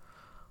continued,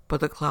 but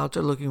the clouds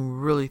are looking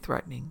really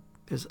threatening.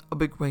 There's a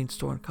big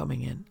rainstorm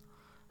coming in.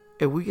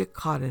 If we get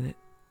caught in it,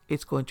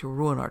 it's going to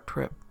ruin our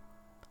trip.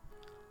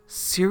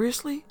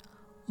 Seriously?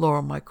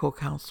 Laura, my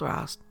co-counselor,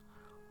 asked.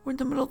 We're in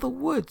the middle of the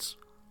woods.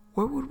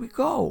 Where would we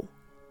go?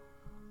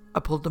 I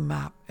pulled a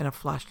map and a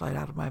flashlight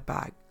out of my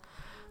bag.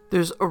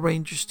 There's a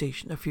ranger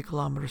station a few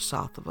kilometers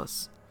south of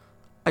us.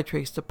 I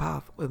traced the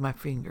path with my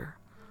finger.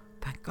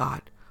 Thank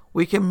God,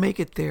 we can make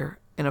it there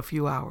in a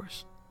few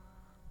hours.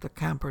 The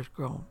campers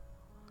groaned.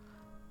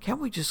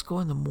 Can't we just go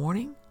in the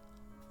morning?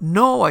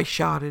 No, I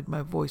shouted,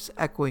 my voice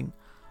echoing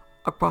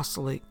across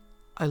the lake.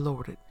 I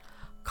lowered it.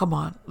 Come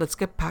on, let's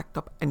get packed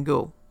up and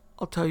go.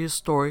 I'll tell you a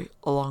story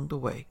along the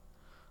way.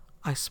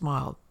 I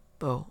smiled,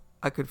 though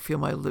I could feel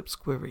my lips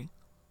quivering.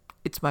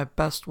 It's my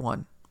best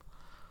one.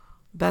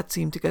 That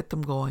seemed to get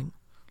them going,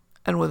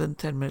 and within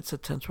 10 minutes the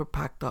tents were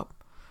packed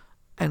up,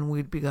 and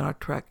we'd begun our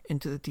trek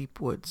into the deep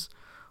woods,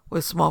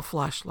 with small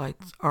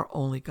flashlights our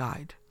only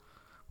guide.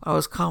 When I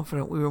was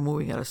confident we were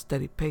moving at a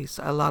steady pace,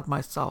 I allowed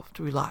myself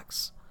to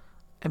relax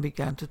and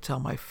began to tell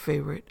my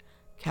favorite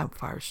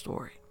campfire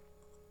story.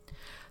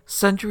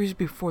 Centuries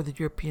before the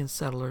European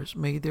settlers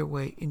made their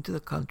way into the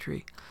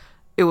country,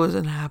 it was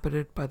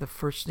inhabited by the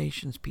First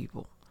Nations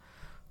people.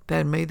 They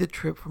had made the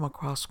trip from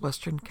across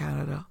western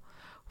Canada,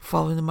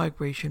 following the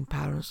migration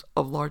patterns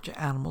of large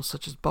animals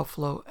such as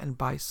buffalo and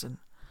bison.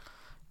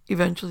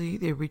 Eventually,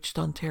 they reached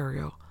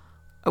Ontario,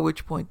 at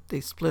which point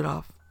they split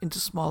off into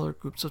smaller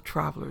groups of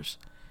travelers,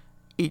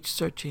 each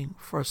searching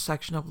for a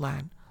section of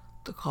land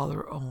to call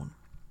their own.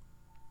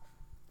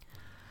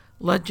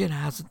 Legend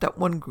has it that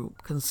one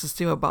group,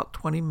 consisting of about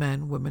 20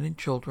 men, women, and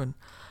children,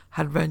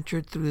 had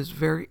ventured through this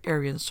very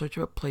area in search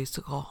of a place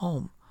to call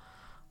home.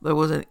 Though it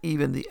wasn't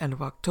even the end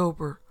of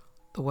October,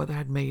 the weather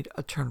had made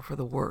a turn for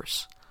the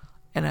worse,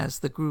 and as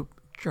the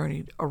group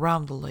journeyed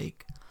around the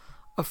lake,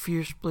 a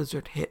fierce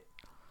blizzard hit.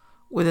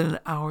 Within an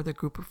hour, the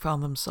group had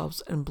found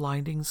themselves in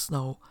blinding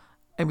snow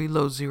and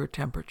below zero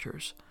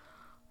temperatures.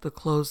 The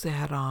clothes they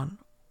had on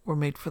were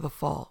made for the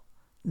fall,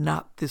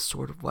 not this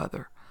sort of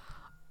weather,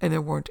 and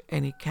there weren't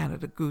any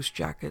Canada Goose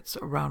jackets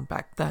around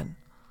back then.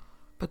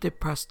 But they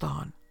pressed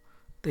on.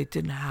 They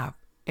didn't have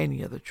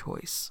any other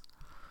choice.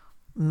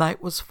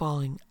 Night was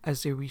falling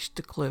as they reached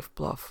the cliff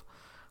bluff,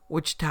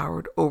 which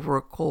towered over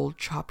a cold,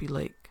 choppy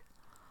lake.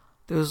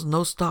 There was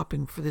no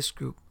stopping for this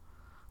group.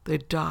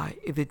 They'd die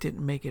if they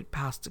didn't make it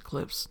past the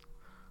cliffs.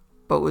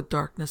 But with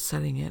darkness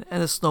setting in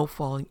and the snow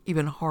falling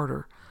even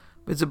harder,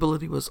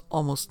 visibility was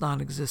almost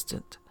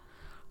non-existent.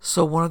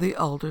 So one of the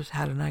elders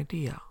had an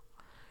idea.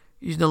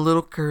 Using a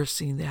little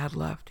kerosene they had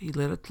left, he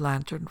lit a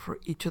lantern for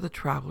each of the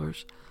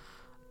travelers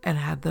and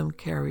had them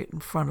carry it in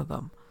front of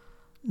them,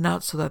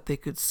 not so that they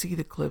could see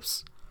the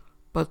cliffs,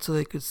 but so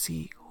they could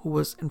see who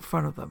was in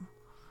front of them,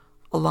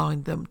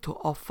 allowing them to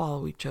all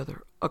follow each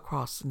other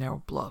across the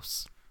narrow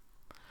bluffs.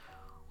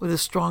 With the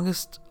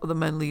strongest of the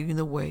men leading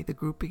the way, the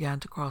group began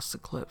to cross the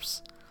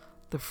cliffs.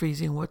 The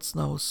freezing wet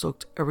snow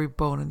soaked every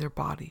bone in their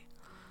body.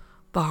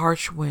 The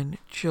harsh wind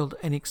chilled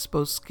any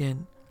exposed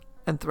skin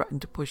and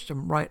threatened to push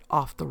them right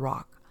off the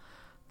rock.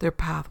 Their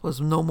path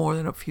was no more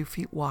than a few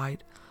feet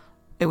wide.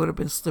 It would have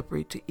been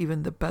slippery to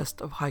even the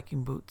best of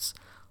hiking boots,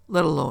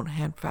 let alone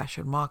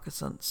hand-fashioned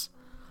moccasins.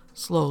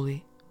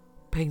 Slowly,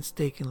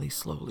 painstakingly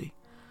slowly,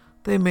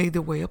 they made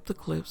their way up the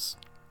cliffs,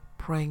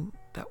 praying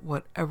that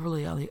whatever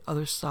lay on the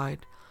other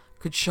side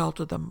could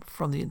shelter them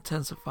from the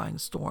intensifying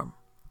storm.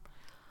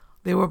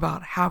 They were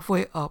about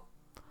halfway up,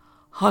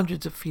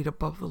 hundreds of feet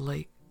above the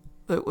lake,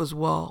 though it was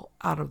well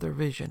out of their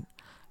vision.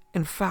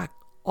 In fact,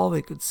 all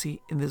they could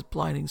see in this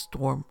blinding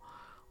storm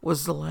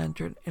was the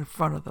lantern in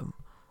front of them,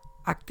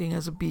 acting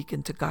as a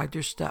beacon to guide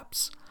their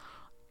steps.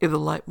 If the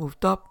light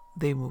moved up,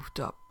 they moved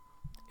up.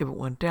 If it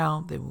went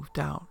down, they moved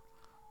down.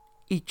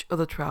 Each of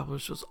the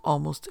travelers was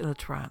almost in a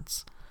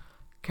trance,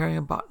 caring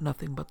about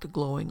nothing but the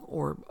glowing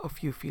orb a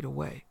few feet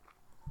away.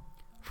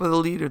 For the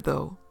leader,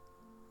 though,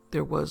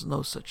 there was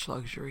no such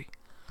luxury.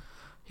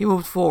 He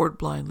moved forward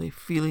blindly,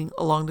 feeling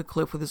along the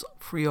cliff with his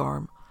free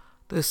arm.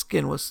 The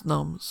skin was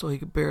numb, so he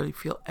could barely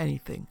feel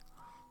anything.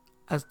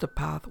 As the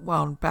path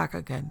wound back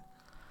again,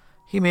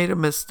 he made a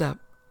misstep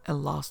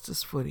and lost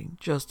his footing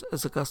just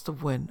as a gust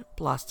of wind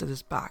blasted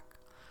his back.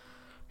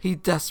 He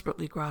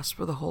desperately grasped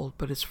for the hold,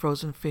 but his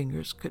frozen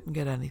fingers couldn't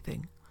get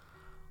anything.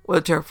 With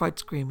a terrified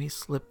scream, he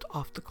slipped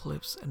off the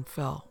cliffs and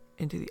fell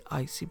into the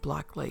icy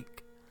black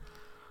lake.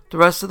 The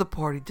rest of the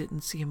party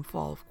didn't see him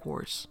fall, of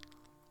course.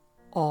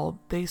 All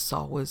they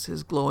saw was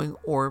his glowing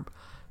orb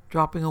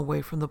dropping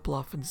away from the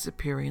bluff and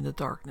disappearing in the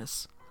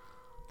darkness.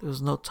 There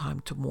was no time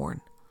to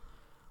mourn.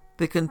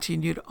 They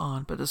continued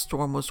on, but the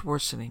storm was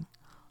worsening.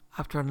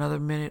 After another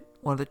minute,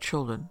 one of the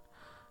children,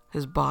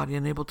 his body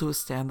unable to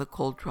withstand the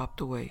cold,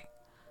 dropped away,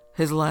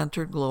 his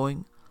lantern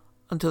glowing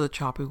until the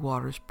choppy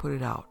waters put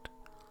it out.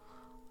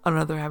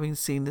 Another, having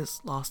seen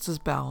this, lost his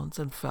balance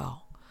and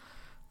fell.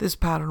 This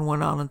pattern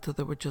went on until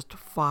there were just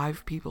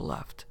 5 people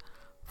left,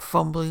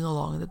 fumbling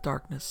along in the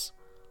darkness,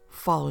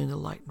 following the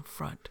light in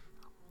front.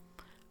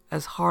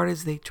 As hard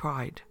as they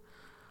tried,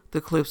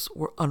 the cliffs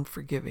were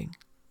unforgiving.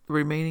 The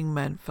remaining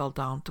men fell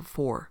down to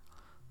 4,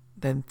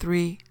 then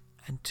 3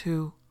 and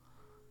 2,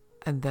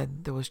 and then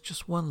there was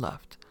just one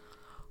left,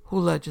 who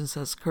legend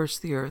says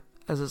cursed the earth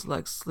as his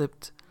legs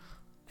slipped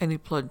and he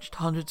plunged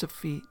hundreds of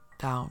feet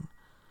down,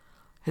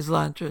 his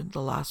lantern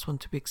the last one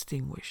to be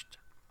extinguished.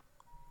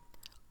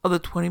 Of the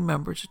 20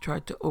 members who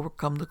tried to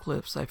overcome the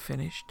cliffs I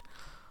finished,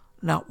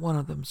 not one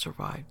of them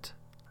survived.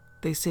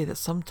 They say that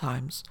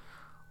sometimes,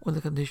 when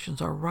the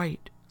conditions are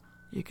right,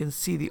 you can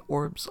see the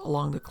orbs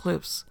along the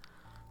cliffs,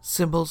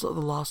 symbols of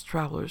the lost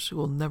travelers who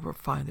will never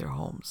find their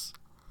homes.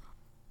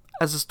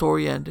 As the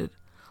story ended,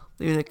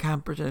 leaving the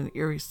campers in an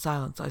eerie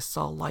silence, I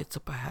saw lights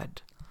up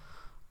ahead.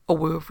 A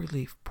wave of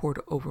relief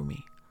poured over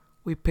me.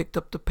 We picked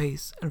up the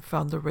pace and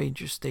found the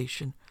ranger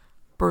station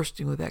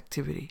bursting with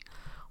activity,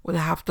 with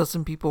a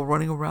half-dozen people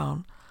running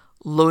around,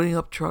 loading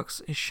up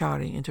trucks and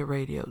shouting into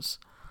radios.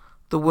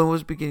 The wind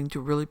was beginning to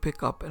really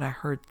pick up, and I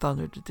heard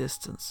thunder in the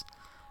distance.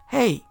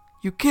 "Hey,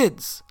 you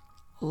kids!"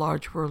 A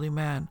large burly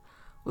man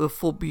with a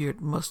full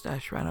beard and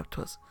mustache ran up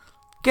to us.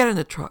 "Get in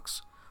the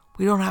trucks.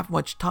 We don't have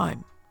much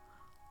time."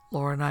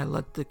 Laura and I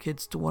led the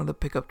kids to one of the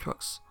pickup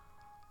trucks.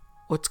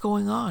 "What's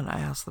going on?" I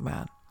asked the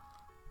man.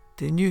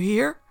 "Didn't you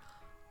hear?"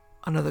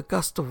 Another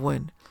gust of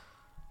wind.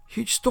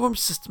 "Huge storm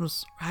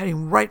systems are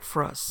heading right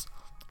for us.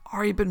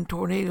 Already been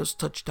tornadoes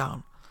touched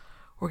down.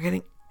 We're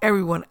getting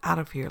everyone out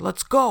of here.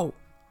 Let's go!"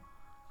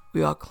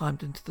 We all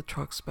climbed into the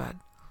truck's bed.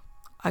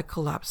 I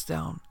collapsed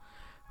down,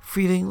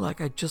 feeling like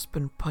I'd just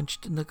been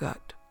punched in the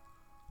gut.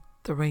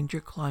 The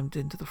ranger climbed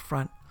into the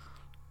front,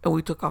 and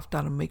we took off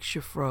down a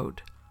makeshift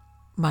road.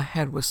 My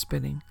head was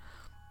spinning.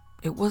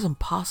 It wasn't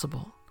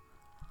possible.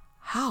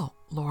 "How?"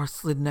 Laura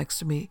slid next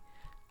to me,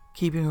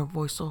 keeping her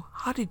voice low.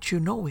 "How did you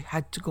know we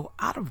had to go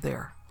out of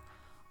there?"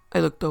 I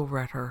looked over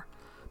at her.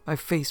 My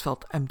face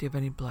felt empty of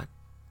any blood.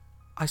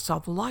 "I saw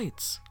the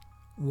lights."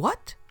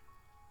 "What?"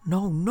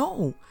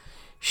 No,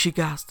 she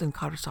gasped and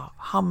caught herself.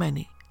 "How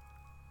many?"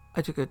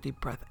 I took a deep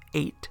breath.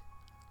 8.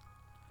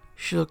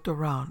 She looked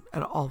around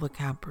at all the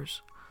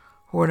campers,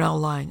 who were now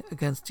lying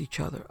against each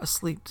other,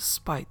 asleep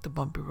despite the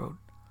bumpy road.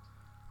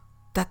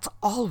 "That's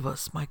all of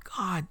us, my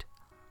God."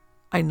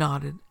 I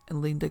nodded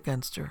and leaned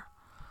against her.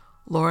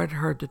 Laura had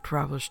heard the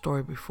traveler's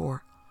story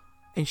before,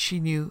 and she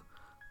knew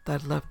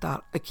that I'd left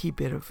out a key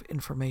bit of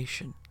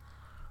information.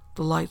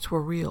 The lights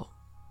were real,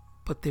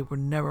 but they were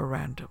never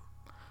random.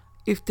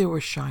 If they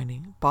were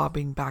shining,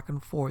 bobbing back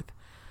and forth,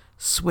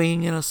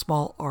 swinging in a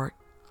small arc,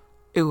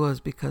 it was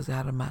because they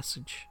had a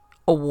message,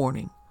 a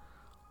warning.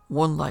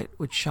 One light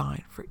would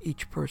shine for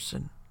each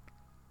person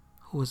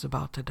who was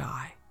about to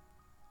die.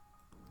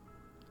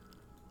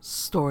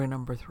 Story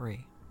number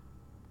 3.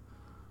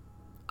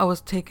 I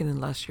was taken in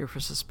last year for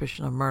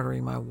suspicion of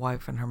murdering my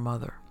wife and her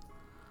mother.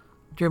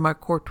 During my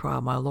court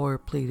trial, my lawyer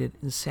pleaded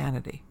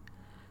insanity.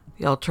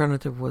 The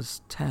alternative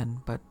was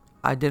 10, but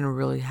I didn't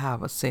really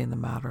have a say in the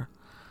matter.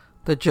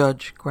 The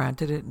judge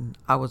granted it, and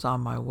I was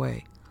on my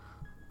way.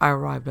 I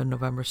arrived on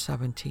November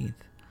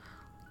 17th.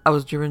 I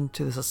was driven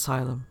to this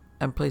asylum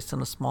and placed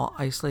in a small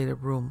isolated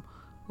room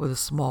with a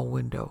small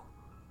window.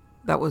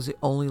 That was the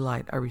only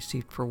light I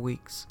received for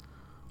weeks.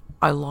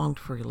 I longed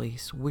for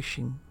release,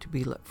 wishing to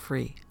be let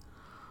free.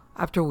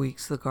 After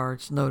weeks, the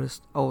guards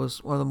noticed I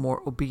was one of the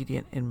more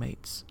obedient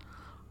inmates.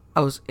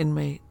 I was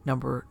inmate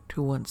number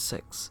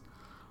 216,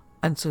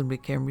 and soon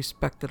became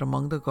respected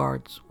among the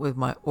guards with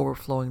my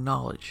overflowing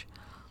knowledge.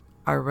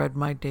 I read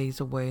my days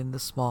away in the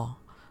small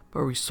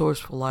but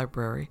resourceful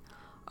library,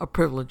 a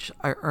privilege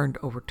I earned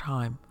over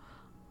time,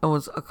 and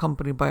was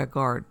accompanied by a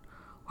guard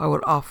who I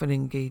would often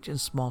engage in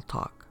small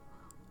talk.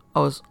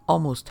 I was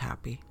almost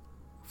happy.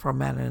 For a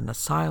man in an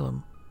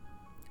asylum,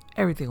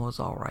 everything was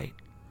all right.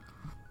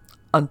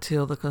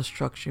 Until the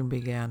construction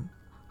began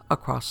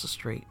across the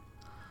street.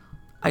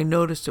 I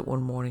noticed it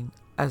one morning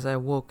as I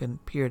awoke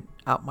and peered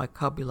out my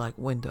cubby-like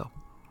window.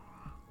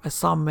 I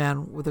saw a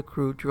man with a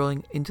crew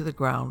drilling into the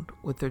ground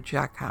with their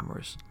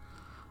jackhammers.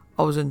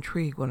 I was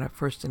intrigued when I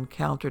first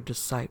encountered the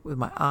sight with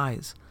my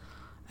eyes,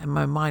 and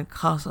my mind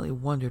constantly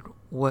wondered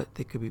what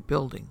they could be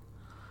building.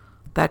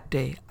 That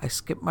day, I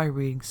skipped my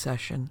reading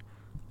session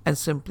and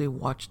simply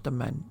watched the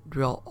men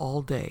drill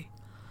all day.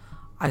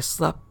 I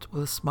slept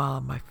with a smile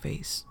on my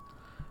face,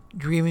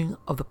 dreaming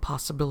of the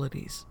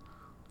possibilities.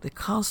 They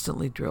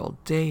constantly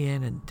drilled day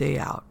in and day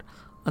out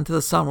until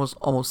the sound was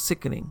almost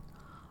sickening.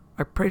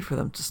 I prayed for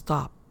them to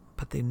stop,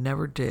 but they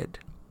never did.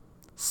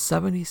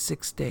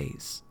 76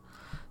 days.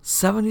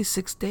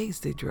 76 days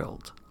they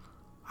drilled.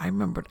 I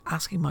remembered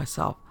asking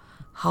myself,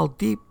 how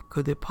deep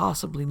could they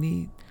possibly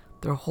need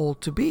their hole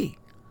to be?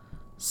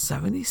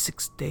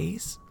 76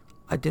 days?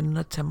 I didn't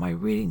attend my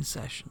reading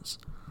sessions.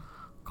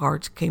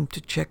 Guards came to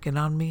check in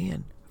on me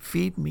and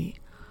feed me,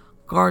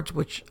 guards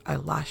which I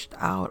lashed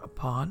out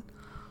upon.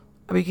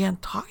 I began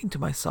talking to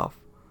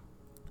myself,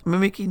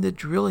 mimicking the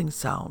drilling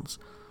sounds,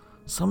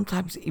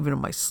 sometimes even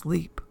in my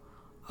sleep.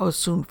 I was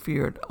soon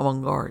feared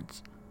among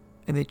guards,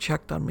 and they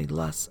checked on me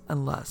less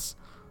and less,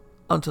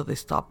 until they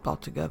stopped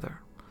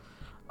altogether.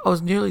 I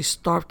was nearly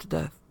starved to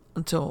death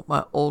until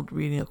my old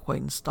reading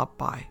acquaintance stopped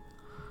by.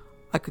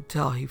 I could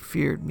tell he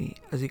feared me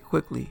as he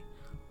quickly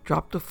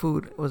dropped the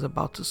food and was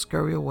about to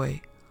scurry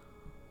away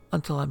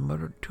until I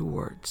muttered 2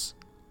 words,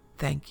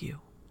 "Thank you."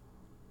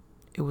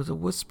 It was a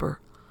whisper,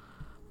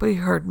 but he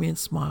heard me and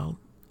smiled,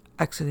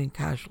 exiting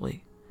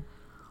casually.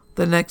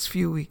 The next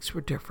few weeks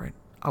were different.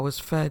 I was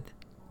fed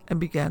and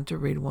began to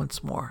read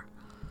once more.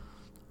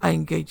 I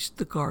engaged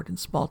the guard in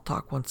small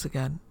talk once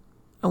again,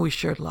 and we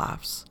shared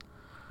laughs.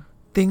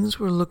 Things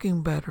were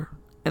looking better,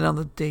 and on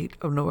the date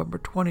of November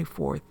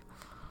 24th,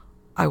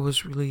 I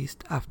was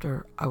released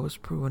after I was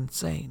proven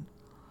sane.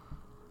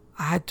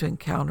 I had to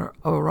encounter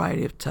a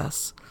variety of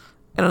tests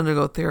and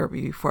undergo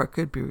therapy before I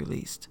could be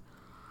released.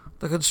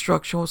 The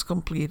construction was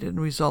completed and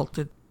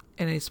resulted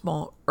in a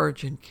small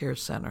urgent care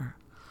center.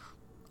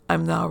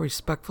 I'm now a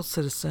respectful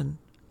citizen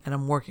and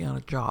I'm working on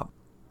a job.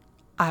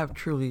 I have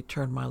truly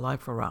turned my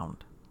life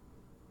around.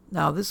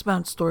 Now, this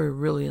man's story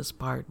really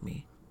inspired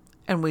me,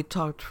 and we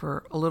talked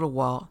for a little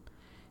while,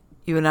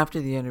 even after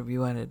the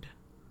interview ended.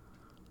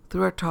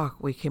 Through our talk,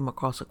 we came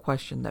across a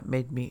question that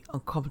made me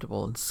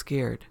uncomfortable and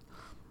scared.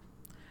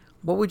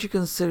 What would you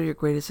consider your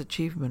greatest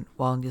achievement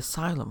while in the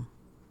asylum?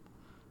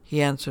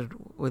 He answered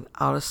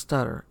without a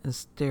stutter and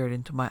stared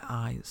into my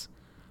eyes.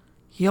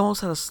 He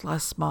almost had a sly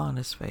smile on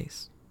his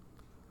face.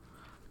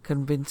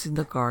 Convincing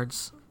the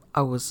guards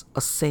I was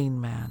a sane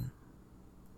man.